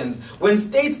Nations, when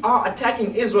states are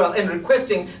attacking Israel and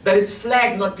requesting that its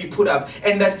flag not be put up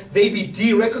and that they be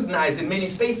de-recognized in many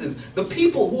spaces, the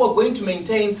people who are going to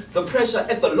maintain the pressure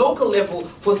at the local level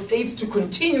for states to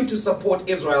continue to support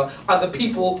Israel are the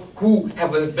people who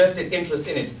have a vested interest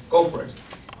in it. Go for it.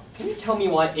 Can you tell me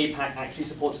why AIPAC actually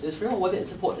supports Israel? Whether it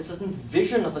supports a certain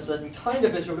vision of a certain kind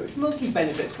of Israel, which mostly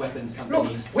benefits weapons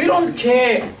companies? Look, we don't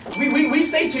care. We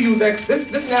say to you that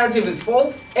this narrative is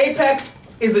false. AIPAC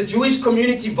is the Jewish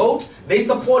community vote. They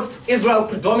support Israel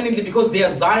predominantly because they are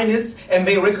Zionists and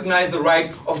they recognize the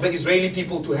right of the Israeli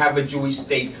people to have a Jewish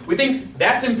state. We think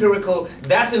that's empirical,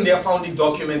 that's in their founding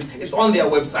documents, it's on their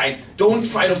website. Don't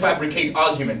try to fabricate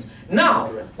arguments. Now,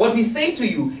 what we say to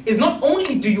you is not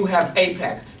only do you have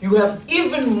AIPAC, you have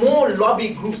even more lobby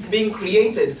groups being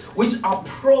created which are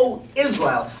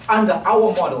pro-Israel under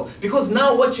our model. Because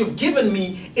now what you've given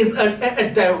me is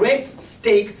a direct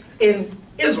stake in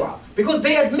Israel. because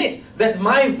they admit that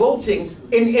my voting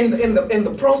in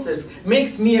the process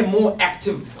makes me a more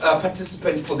active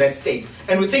participant for that state.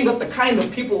 And we think that the kind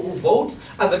of people who vote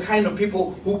are the kind of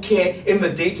people who care in the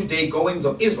day-to-day goings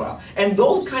of Israel. And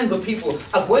those kinds of people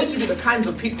are going to be the kinds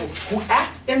of people who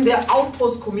act in their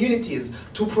outpost communities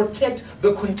to protect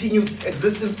the continued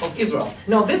existence of Israel.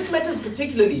 Now this matters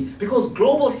particularly because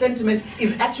global sentiment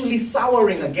is actually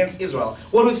souring against Israel.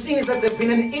 What we've seen is that there's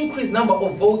been an increased number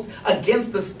of votes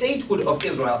against the statehood of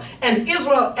Israel. And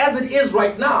Israel, as it is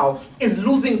right now, is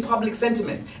losing public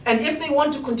sentiment. And if they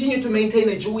want to continue to maintain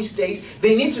a Jewish state,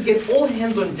 they need to get all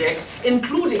hands on deck,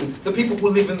 including the people who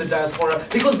live in the diaspora,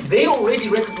 because they already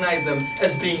recognize them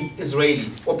as being Israeli,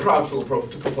 or proud to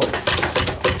propose.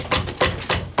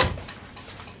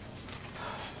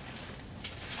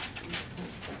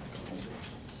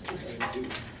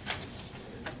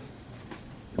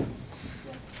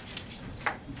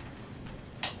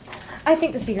 I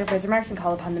thank the Speaker for his remarks and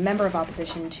call upon the Member of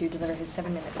Opposition to deliver his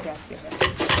 7-minute address.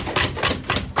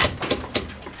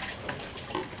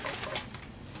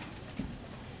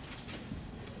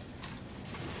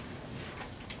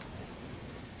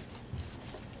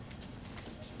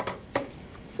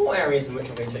 Four areas in which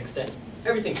I'm going to extend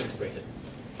everything's integrated.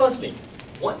 Firstly,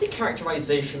 what's the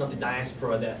characterization of the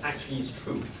diaspora that actually is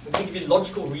true? I'm going to give you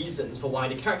logical reasons for why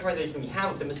the characterization we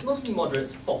have of them is mostly moderate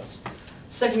is false.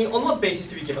 Secondly, on what basis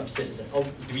do we give up citizens, or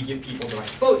do we give people the right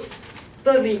to vote?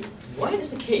 Thirdly, why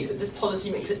is it the case that this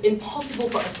policy makes it impossible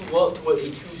for us to work towards a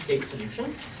two-state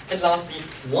solution? And lastly,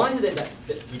 why is it that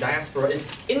the diaspora is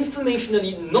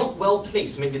informationally not well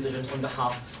placed to make decisions on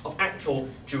behalf of actual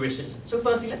Jewish citizens? So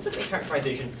firstly, let's look at the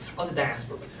characterization of the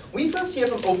diaspora. We first hear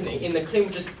from opening in the claim,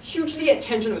 which is hugely at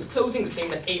tension with closing's claim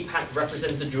that AIPAC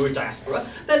represents the Jewish diaspora,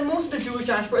 that most of the Jewish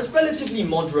diaspora is relatively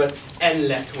moderate and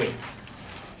left-wing.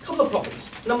 Couple of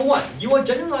problems. Number one, you are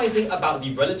generalizing about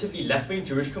the relatively left-wing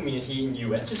Jewish community in the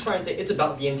US to try and say it's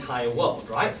about the entire world,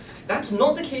 right? That's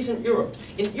not the case in Europe.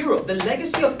 In Europe, the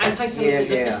legacy of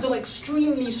anti-Semitism is still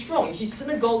extremely strong. You see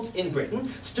synagogues in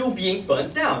Britain still being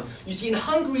burnt down. You see in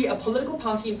Hungary a political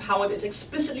party in power that's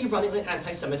explicitly running on an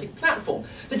anti-Semitic platform.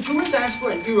 The Jewish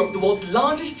diaspora in Europe, the world's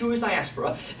largest Jewish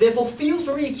diaspora, therefore feels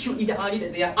very acutely the idea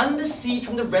that they are under siege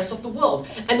from the rest of the world.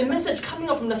 And the message coming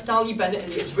out from Naftali Bennett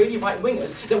and the Israeli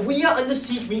right-wingers that we are under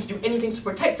siege, we need to do anything to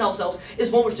protect ourselves,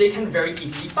 is one which they can very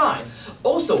easily buy.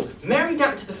 Also, marry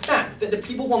that to the fact that the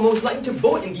people who are most likely to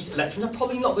vote in these elections are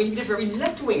probably not going to be the very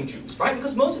left-wing Jews, right?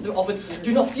 Because most of them often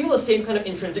do not feel the same kind of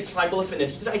intrinsic tribal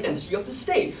affinity to the identity of the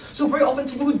state. So very often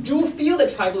people who do feel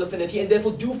that tribal affinity and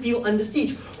therefore do feel under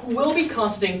siege, who will be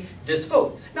casting this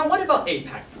vote. Now what about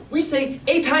AIPAC? We say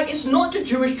AIPAC is not the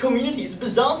Jewish community. It's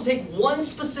bizarre to take one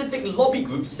specific lobby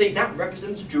group to say that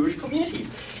represents the Jewish community.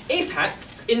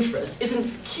 AIPAC's interest is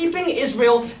in keeping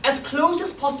Israel as close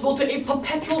as possible to a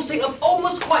perpetual state of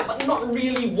almost quite but not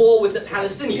really war with the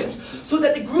Palestinians, so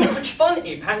that the groups which fund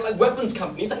AIPAC, like weapons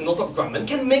companies like Northrop Grumman,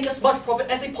 can make as much profit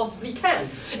as they possibly can.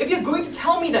 If you're going to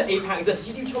tell me that AIPAC, the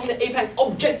city told me that AIPAC is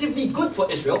objectively good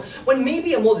for Israel, when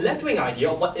maybe a more left-wing idea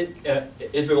of what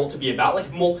Israel ought to be about,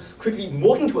 like more quickly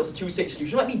working towards a two-state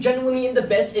solution, might be genuinely in the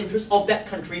best interest of that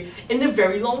country in the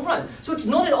very long run. So it's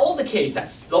not at all the case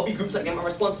that lobby groups like them are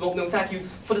responsible. No, thank you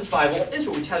for the survival of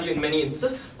Israel. We tell you in many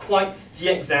instances quite the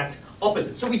exact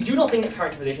opposite. So we do not think that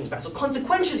characterization is bad. So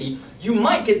consequentially, you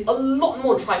might get a lot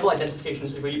more tribal identification in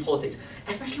Israeli politics,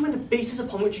 especially when the basis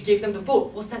upon which you gave them the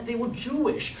vote was that they were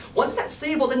Jewish. What does that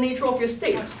say about the nature of your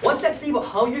state? What does that say about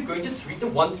how you're going to treat the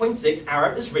 1.6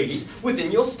 Arab Israelis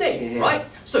within your state, right?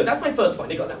 So that's my first point.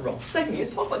 They got that wrong. Secondly,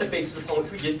 let's talk about the basis upon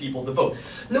which we give people the vote.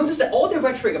 Notice that all the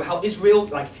rhetoric about how Israel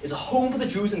is a home for the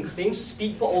Jews and claims to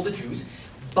speak for all the Jews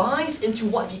buys into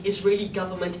what the Israeli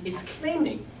government is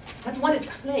claiming. That's what it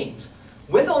claims.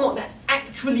 Whether or not that's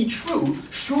actually true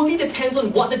surely depends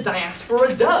on what the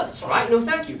diaspora does, right? No,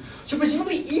 thank you. So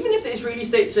presumably, even if the Israeli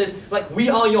state says, like, we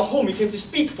are your home, we came to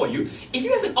speak for you, if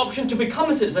you have an option to become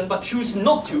a citizen but choose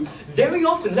not to, very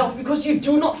often now, because you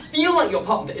do not feel like you're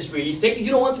part of the Israeli state, you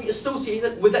do not want to be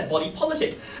associated with that body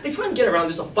politic. They try and get around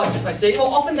this or fudge just by saying,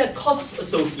 oh, often there are costs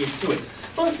associated to it.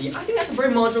 Firstly, I think that's a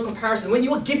very marginal comparison when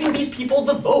you are giving these people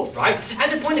the vote, right?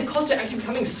 At the point the cost of actually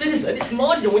becoming a citizen, it's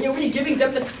marginal when you're really giving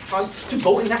them the chance to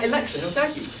vote in that election. No,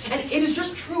 thank you. And it is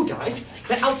just true, guys,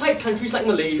 that outside countries like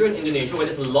Malaysia and Indonesia, where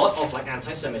there's a lot of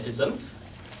anti-Semitism,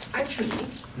 actually,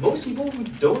 most people who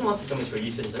don't want to become Israeli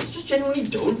citizens just generally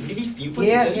don't really feel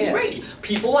particularly Israeli.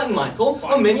 People like Michael,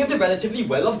 or many of the relatively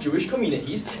well-off Jewish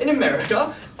communities in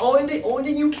America or in the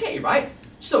UK, right?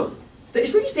 So, The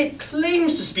Israeli state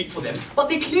claims to speak for them, but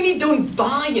they clearly don't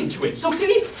buy into it. So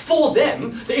clearly, for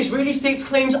them, the Israeli state's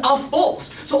claims are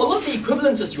false. So a lot of the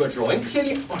equivalences you are drawing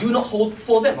clearly do not hold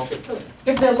for them. Okay,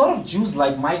 if there are a lot of Jews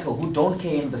like Michael who don't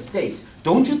care in the state,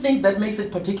 don't you think that makes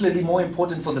it particularly more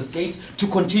important for the state to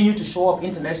continue to show up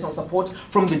international support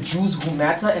from the Jews who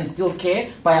matter and still care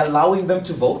by allowing them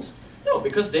to vote? No,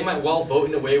 because they might well vote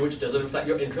in a way which doesn't reflect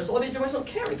your interests, or they might not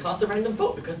care and cast a random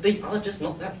vote, because they are just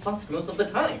not that fussed most of the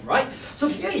time, right? So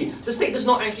clearly, the state does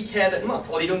not actually care that much,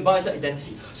 or they don't buy into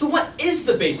identity. So what is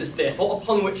the basis, therefore,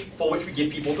 for which we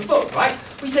give people to vote, right?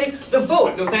 We say, the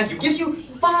vote, no thank you, gives you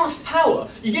vast power.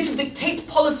 You get to dictate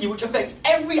policy which affects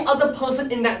every other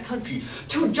person in that country,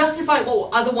 to justify what will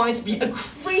otherwise be a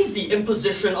crazy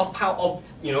imposition of power, of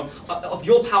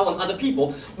your power on other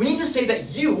people. We need to say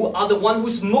that you are the one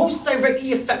who's most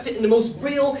directly affected in the most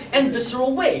real and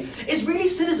visceral way. Israeli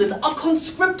citizens are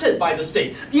conscripted by the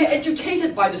state. They are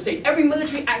educated by the state. Every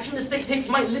military action the state takes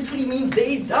might literally mean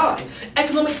they die.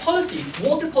 Economic policies,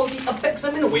 water policy affects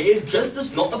them in a way it just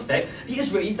does not affect the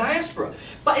Israeli diaspora.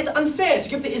 But it's unfair to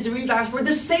give the Israeli diaspora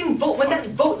the same vote when that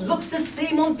vote looks the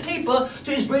same on paper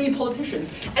to Israeli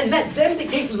politicians, and let them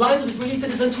dictate lives of Israeli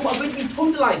citizens who are going to be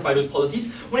totalized by those policies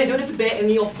when they don't have to bear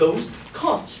any of those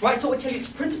costs, right? So I tell you, it's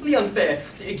principally unfair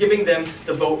that you're giving them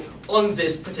the vote on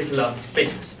this particular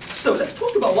basis. So let's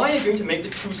talk about why you're going to make the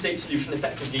two-state solution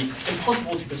effectively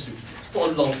impossible to pursue for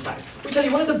a long time. We tell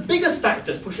you one of the biggest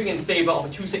factors pushing in favor of a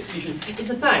two-state solution is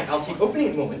the fact, I'll take opening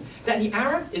in a moment, that the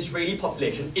Arab-Israeli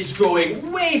population is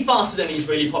growing way faster than the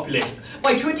Israeli population.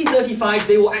 By 2035,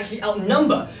 they will actually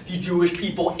outnumber the Jewish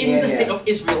people in the state of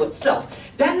Israel itself.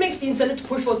 That makes the incentive to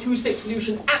push for a two-state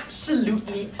solution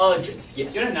absolutely urgent.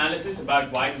 Yes? Your analysis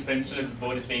about why the principle of the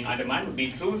vote is being undermined would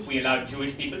be true if we allowed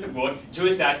Jewish people to vote,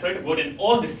 Jewish diaspora to vote in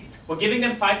all the seats. We're giving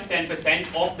them 5 to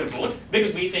 10% of the vote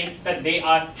because we think that they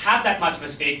have that much of a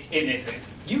stake in Israel.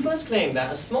 You first claim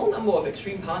that a small number of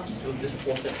extreme parties will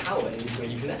disproportionate power in the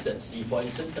Israeli Knesset. See, for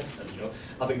instance,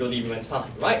 Avigdor Lieberman's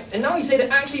party, right? And now you say that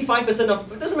actually 5%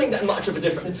 of it doesn't make that much of a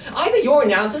difference. Either your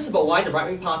analysis about why the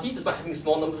right-wing parties, despite having a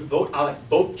small number to vote, are like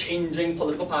vote-changing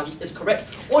political parties is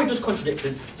correct, or you just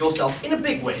contradicted yourself in a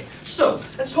big way. So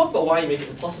let's talk about why you make it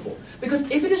impossible. Because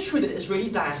if it is true that the Israeli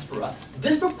diaspora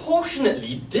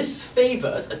disproportionately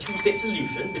disfavors a two-state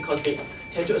solution because they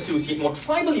tend to associate more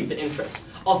tribally with the interests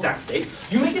of that state,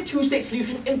 you make the two-state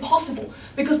solution impossible,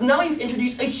 because now you've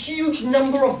introduced a huge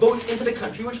number of votes into the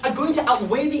country which are going to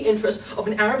outweigh the interests of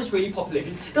an Arab-Israeli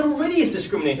population that already is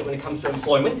discriminated when it comes to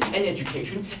employment and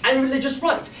education and religious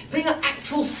rights. They are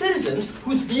actual citizens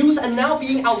whose views are now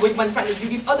being outweighed by the fact that you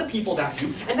give other people that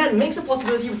view, and that makes the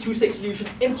possibility of a two-state solution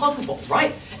impossible,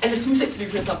 right? And the two-state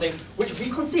solution is something which we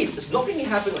concede is not going to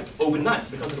happen like overnight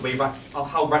because of the way of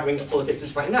how right-wing politics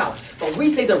is right now. But we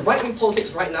say that right-wing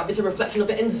politics right now is a reflection of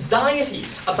the anxiety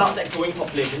about that growing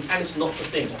population, and it's not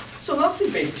sustainable. So lastly,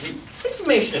 basically,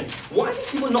 information. Why are these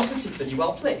people not particularly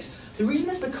well placed? The reason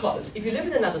is because if you live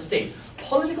in another state,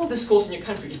 political discourse in your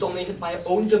country is dominated by your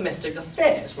own domestic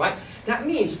affairs, right? That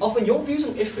means often your views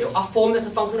on Israel are formed as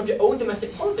a function of your own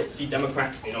domestic politics. See,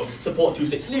 Democrats, support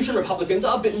two-state solution. Republicans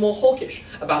are a bit more hawkish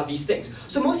about these things.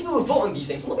 So most people who vote on these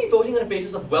things will not be voting on a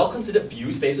basis of well-considered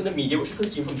views based on the media which are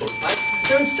consumed from both sides.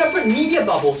 They're in separate media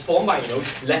bubbles formed by,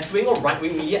 left-wing or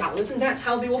right-wing media outlets, and that's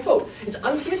how they will vote. It's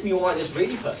unclear to me why an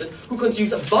Israeli person who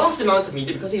consumes vast amounts of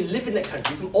media because they live in that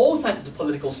country from all sides of the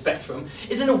political spectrum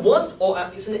is in a worse or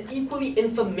is in an equally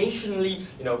informationally,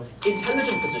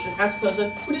 intelligent position as a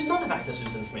person who does not have access to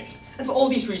this information. And for all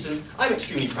these reasons, I'm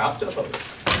extremely proud to oppose it.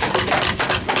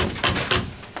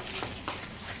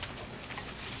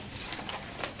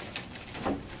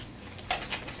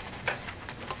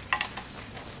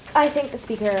 I thank the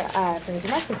speaker for his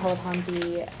remarks and call upon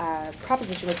the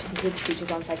proposition to conclude the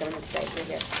speeches on site government today. We're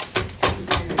here.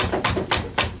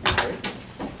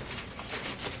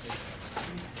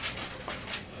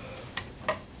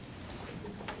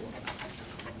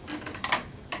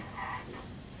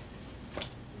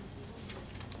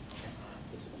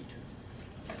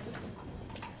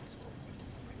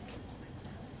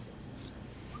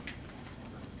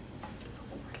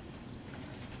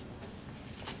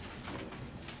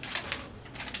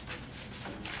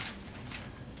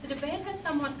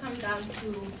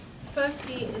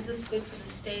 Firstly, is this good for the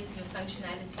state and the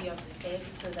functionality of the state,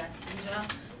 so that's Israel?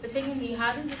 But secondly,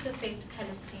 how does this affect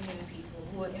Palestinian people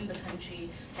who are in the country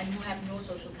and who have no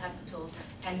social capital,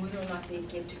 and whether or not they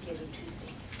get to get a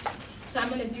two-state system? So I'm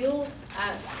going to deal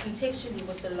contextually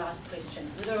with the last question,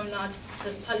 whether or not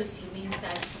this policy means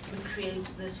that we create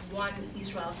this one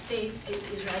Israeli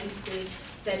state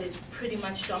that is pretty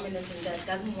much dominant and that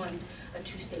doesn't want a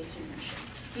two-state solution.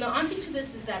 And the answer to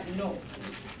this is that no.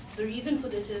 The reason for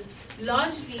this is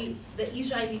largely the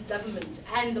Israeli government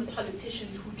and the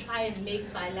politicians who try and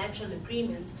make bilateral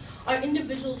agreements are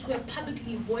individuals who have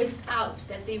publicly voiced out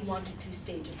that they want a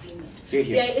two-state agreement.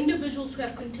 They are individuals who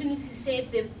have continuously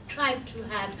said they've tried to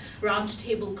have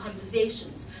round-table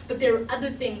conversations, but there are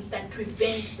other things that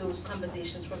prevent those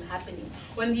conversations from happening.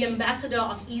 When the ambassador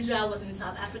of Israel was in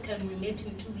South Africa and we met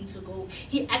him 2 weeks ago,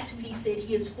 he actively said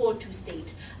he is for a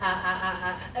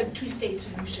two-state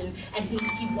solution, and he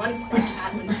wants that to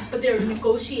happen, but there are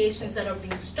negotiations that are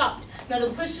being stopped. Now the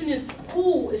question is,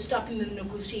 who is stopping the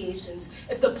negotiations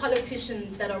if the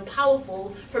politicians that are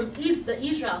powerful from the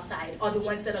Israel side are the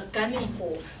ones that are gunning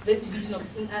for the division of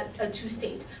a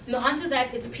two-state? And the answer to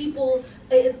that, it's people,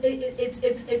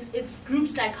 it's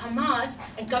groups like Hamas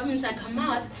and governments like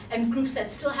Hamas and groups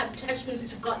that still have attachments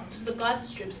to the Gaza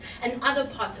strips and other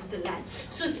parts of the land.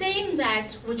 So saying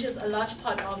that, which is a large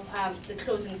part of the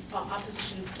closing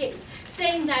opposition's case,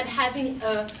 saying that having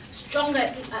a stronger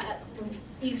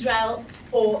Israel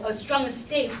or a stronger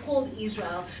state called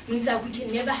Israel means that we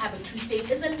can never have a two-state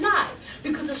is a lie,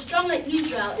 because a stronger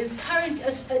Israel is currently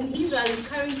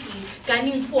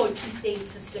gunning for a two-state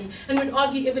system, and would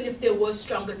argue even if they were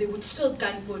stronger, they would still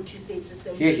gun for a two-state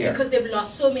system because they've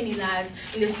lost so many lives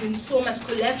and there's been so much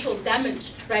collateral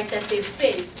damage, right, that they've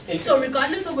faced. So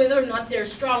regardless of whether or not they're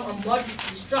strong or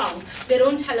moderately strong, they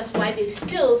don't tell us why they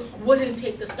still wouldn't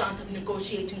take the stance of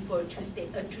negotiating for a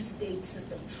two-state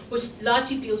system, which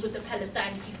largely deals with the Palestinian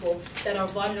people that are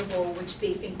vulnerable, which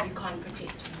they think we can't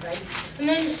protect, right? And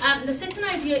then the second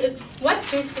idea is what's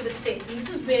best for the state, and this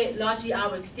is where largely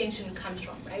our extension comes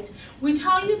from, right? We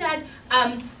tell you that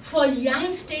for a young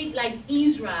state like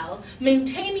Israel,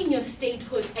 maintaining your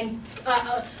statehood and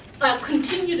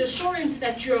continued assurance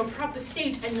that you're a proper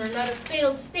state and you're not a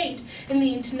failed state in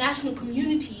the international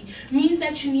community means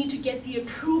that you need to get the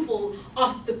approval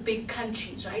of the big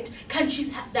countries, right?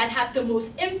 Countries that have the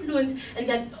most influence and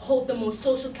that hold the most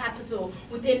social capital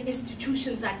within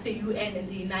institutions like the UN and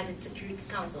the United Security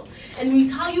Council. And we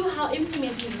tell you how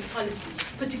implementing this policy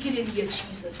particularly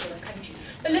achieves this for the country.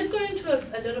 But let's go into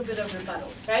a little bit of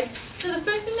rebuttal, right? So the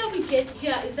first thing that we get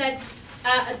here is that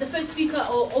the first speaker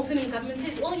or opening government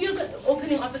says, well,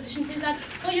 opening opposition says that,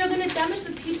 well, you're going to damage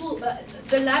the people,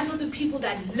 the lives of the people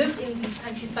that live in these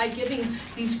countries by giving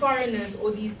these foreigners or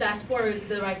these diasporas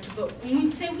the right to vote. And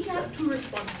we'd say we have two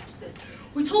responses to this.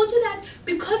 We told you that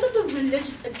because of the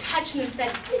religious attachments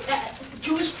that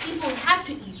Jewish people have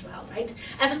to Israel, right,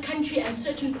 as a country and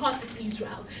certain parts of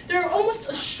Israel, they're almost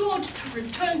assured to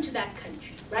return to that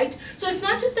country, right? So it's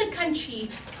not just a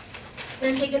country.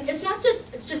 It's not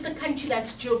just a country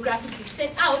that's geographically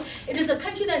set out, it is a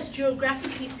country that's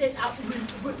geographically set out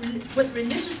with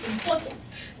religious importance.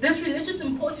 This religious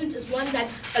importance is one that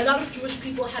a lot of Jewish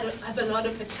people have a lot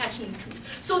of attachment to.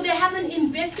 So they have an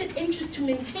invested interest to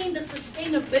maintain the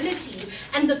sustainability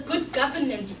and the good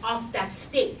governance of that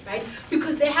state, right?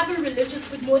 Because they have a religious,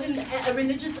 but more than a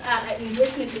religious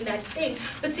investment in that state,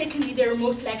 but secondly, they're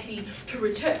most likely to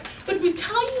return. But we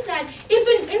tell you that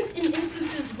even in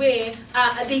instances where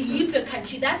they leave the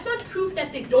country, that's not proof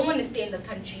that they don't want to stay in the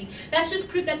country. That's just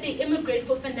proof that they immigrate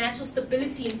for financial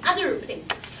stability in other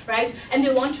places, right? And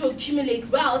they want to accumulate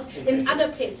wealth in other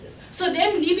places. So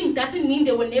them leaving doesn't mean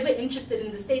they were never interested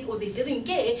in the state or they didn't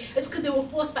care. It's because they were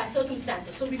forced by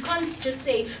circumstances. So we can't just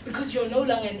say because you're no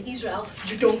longer in Israel,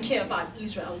 you don't care about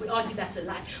Israel. We argue that's a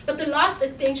lie. But the last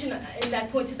extension in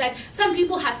that point is that some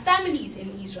people have families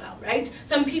in Israel, right?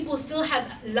 Some people still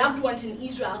have loved ones in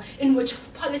Israel in which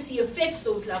policy affects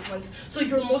those loved ones. So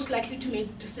you're most likely to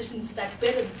make decisions that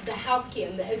better the healthcare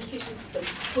and the education system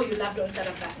for your loved ones that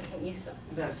are back in home. Yes, sir.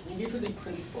 Now, can you give to the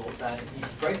principle that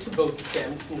the right to vote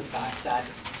stems from the fact that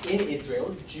in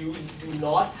Israel, Jews do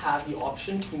not have the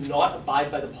option to not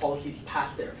abide by the policies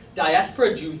passed there.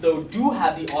 Diaspora Jews, though, do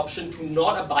have the option to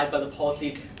not abide by the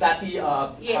policies that the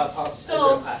yes.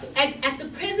 So at the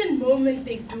present moment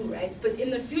they do, right? But in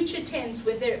the future tense,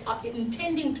 where they're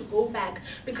intending to go back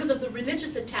because of the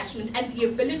religious attachment and the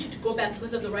ability to go back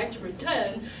because of the right to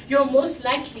return, you're most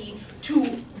likely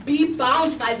to be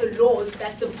bound by the laws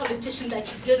that the politician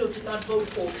that you did or did not vote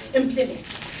for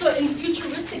implements. So in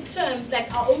futuristic terms,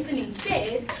 like our opening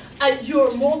said,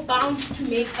 you're more bound to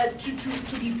make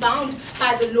to be bound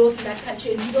by the laws in that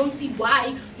country, and you don't see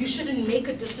why you shouldn't make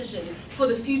a decision for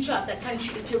the future of that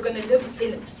country if you're going to live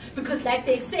in it. Because, like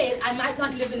they said, I might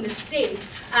not live in the state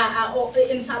or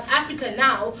in South Africa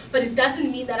now, but it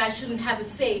doesn't mean that I shouldn't have a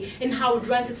say in how it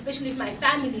runs, especially if my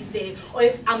family's there, or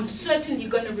if I'm certainly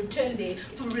going to return there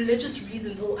for religious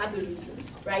reasons or other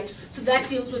reasons, right? So that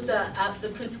deals with the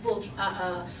principal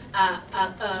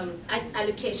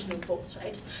allocation of votes,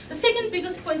 right? The second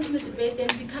biggest point in the debate then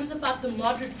becomes about the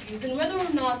moderate views and whether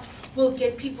or not we'll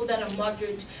get people that are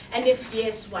moderate, and if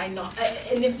yes, why not?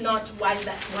 And if not, why is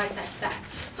that bad?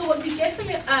 So what we get from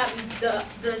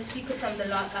the speaker from the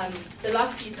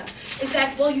last speaker is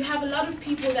that, well, you have a lot of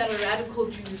people that are radical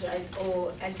Jews, right,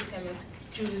 or anti-Semitic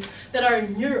Jews that are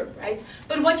in Europe, right?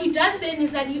 But what he does then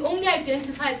is that he only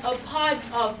identifies a part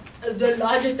of the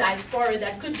larger diaspora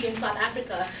that could be in South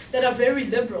Africa that are very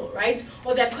liberal, right?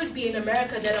 Or that could be in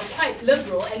America that are quite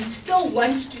liberal and still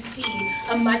want to see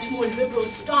a much more liberal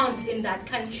stance in that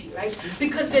country, right?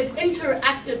 Because they've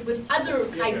interacted with other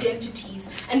identities,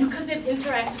 and because they've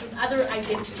interacted with other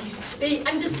identities, they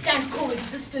understand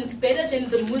coexistence better than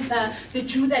the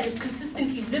Jew that is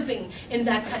consistently living in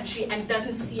that country and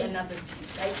doesn't see another view,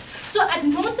 right? So at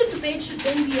most, the debate should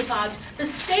then be about the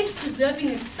state preserving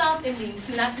itself in the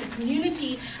international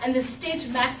community and the state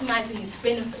maximizing its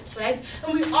benefits, right?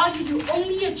 And we argue you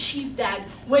only achieve that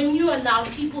when you allow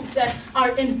people that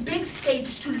are in big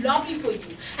states to lobby for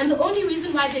you. And the only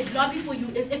reason why they lobby for you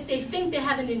is if they think they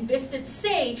have an invested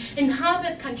say in how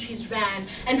that country is ran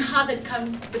and how the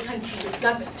country is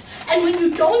governed. And when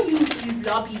you don't use these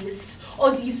lobbyists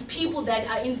or these people that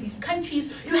are in these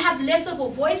countries, you have less of a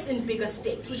voice in bigger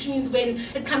states, which means when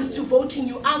it comes to voting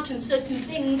you out in certain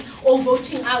things, or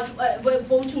voting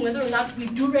whether or not we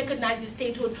do recognize your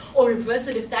statehood or reverse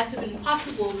it if that's even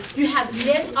possible, you have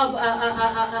less of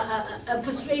a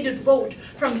persuaded vote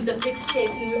from the big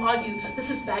states, and we argue this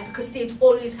is bad because states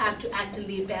always have to act in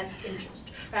their best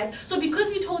interest, right? So because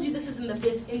we told you this is in the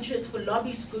best interest for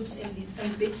lobby groups in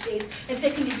big states, and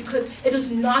secondly because it is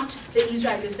not the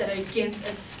Israelis that are against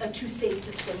a two-state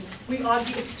system, we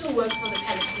argue it still works for the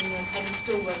Palestinians and it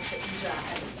still works for Israel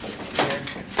as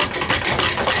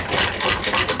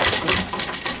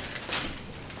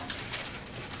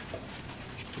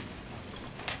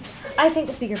I thank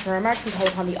the speaker for remarks and call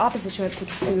upon the opposition whip to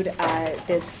conclude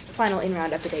this final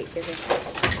in-round of debate.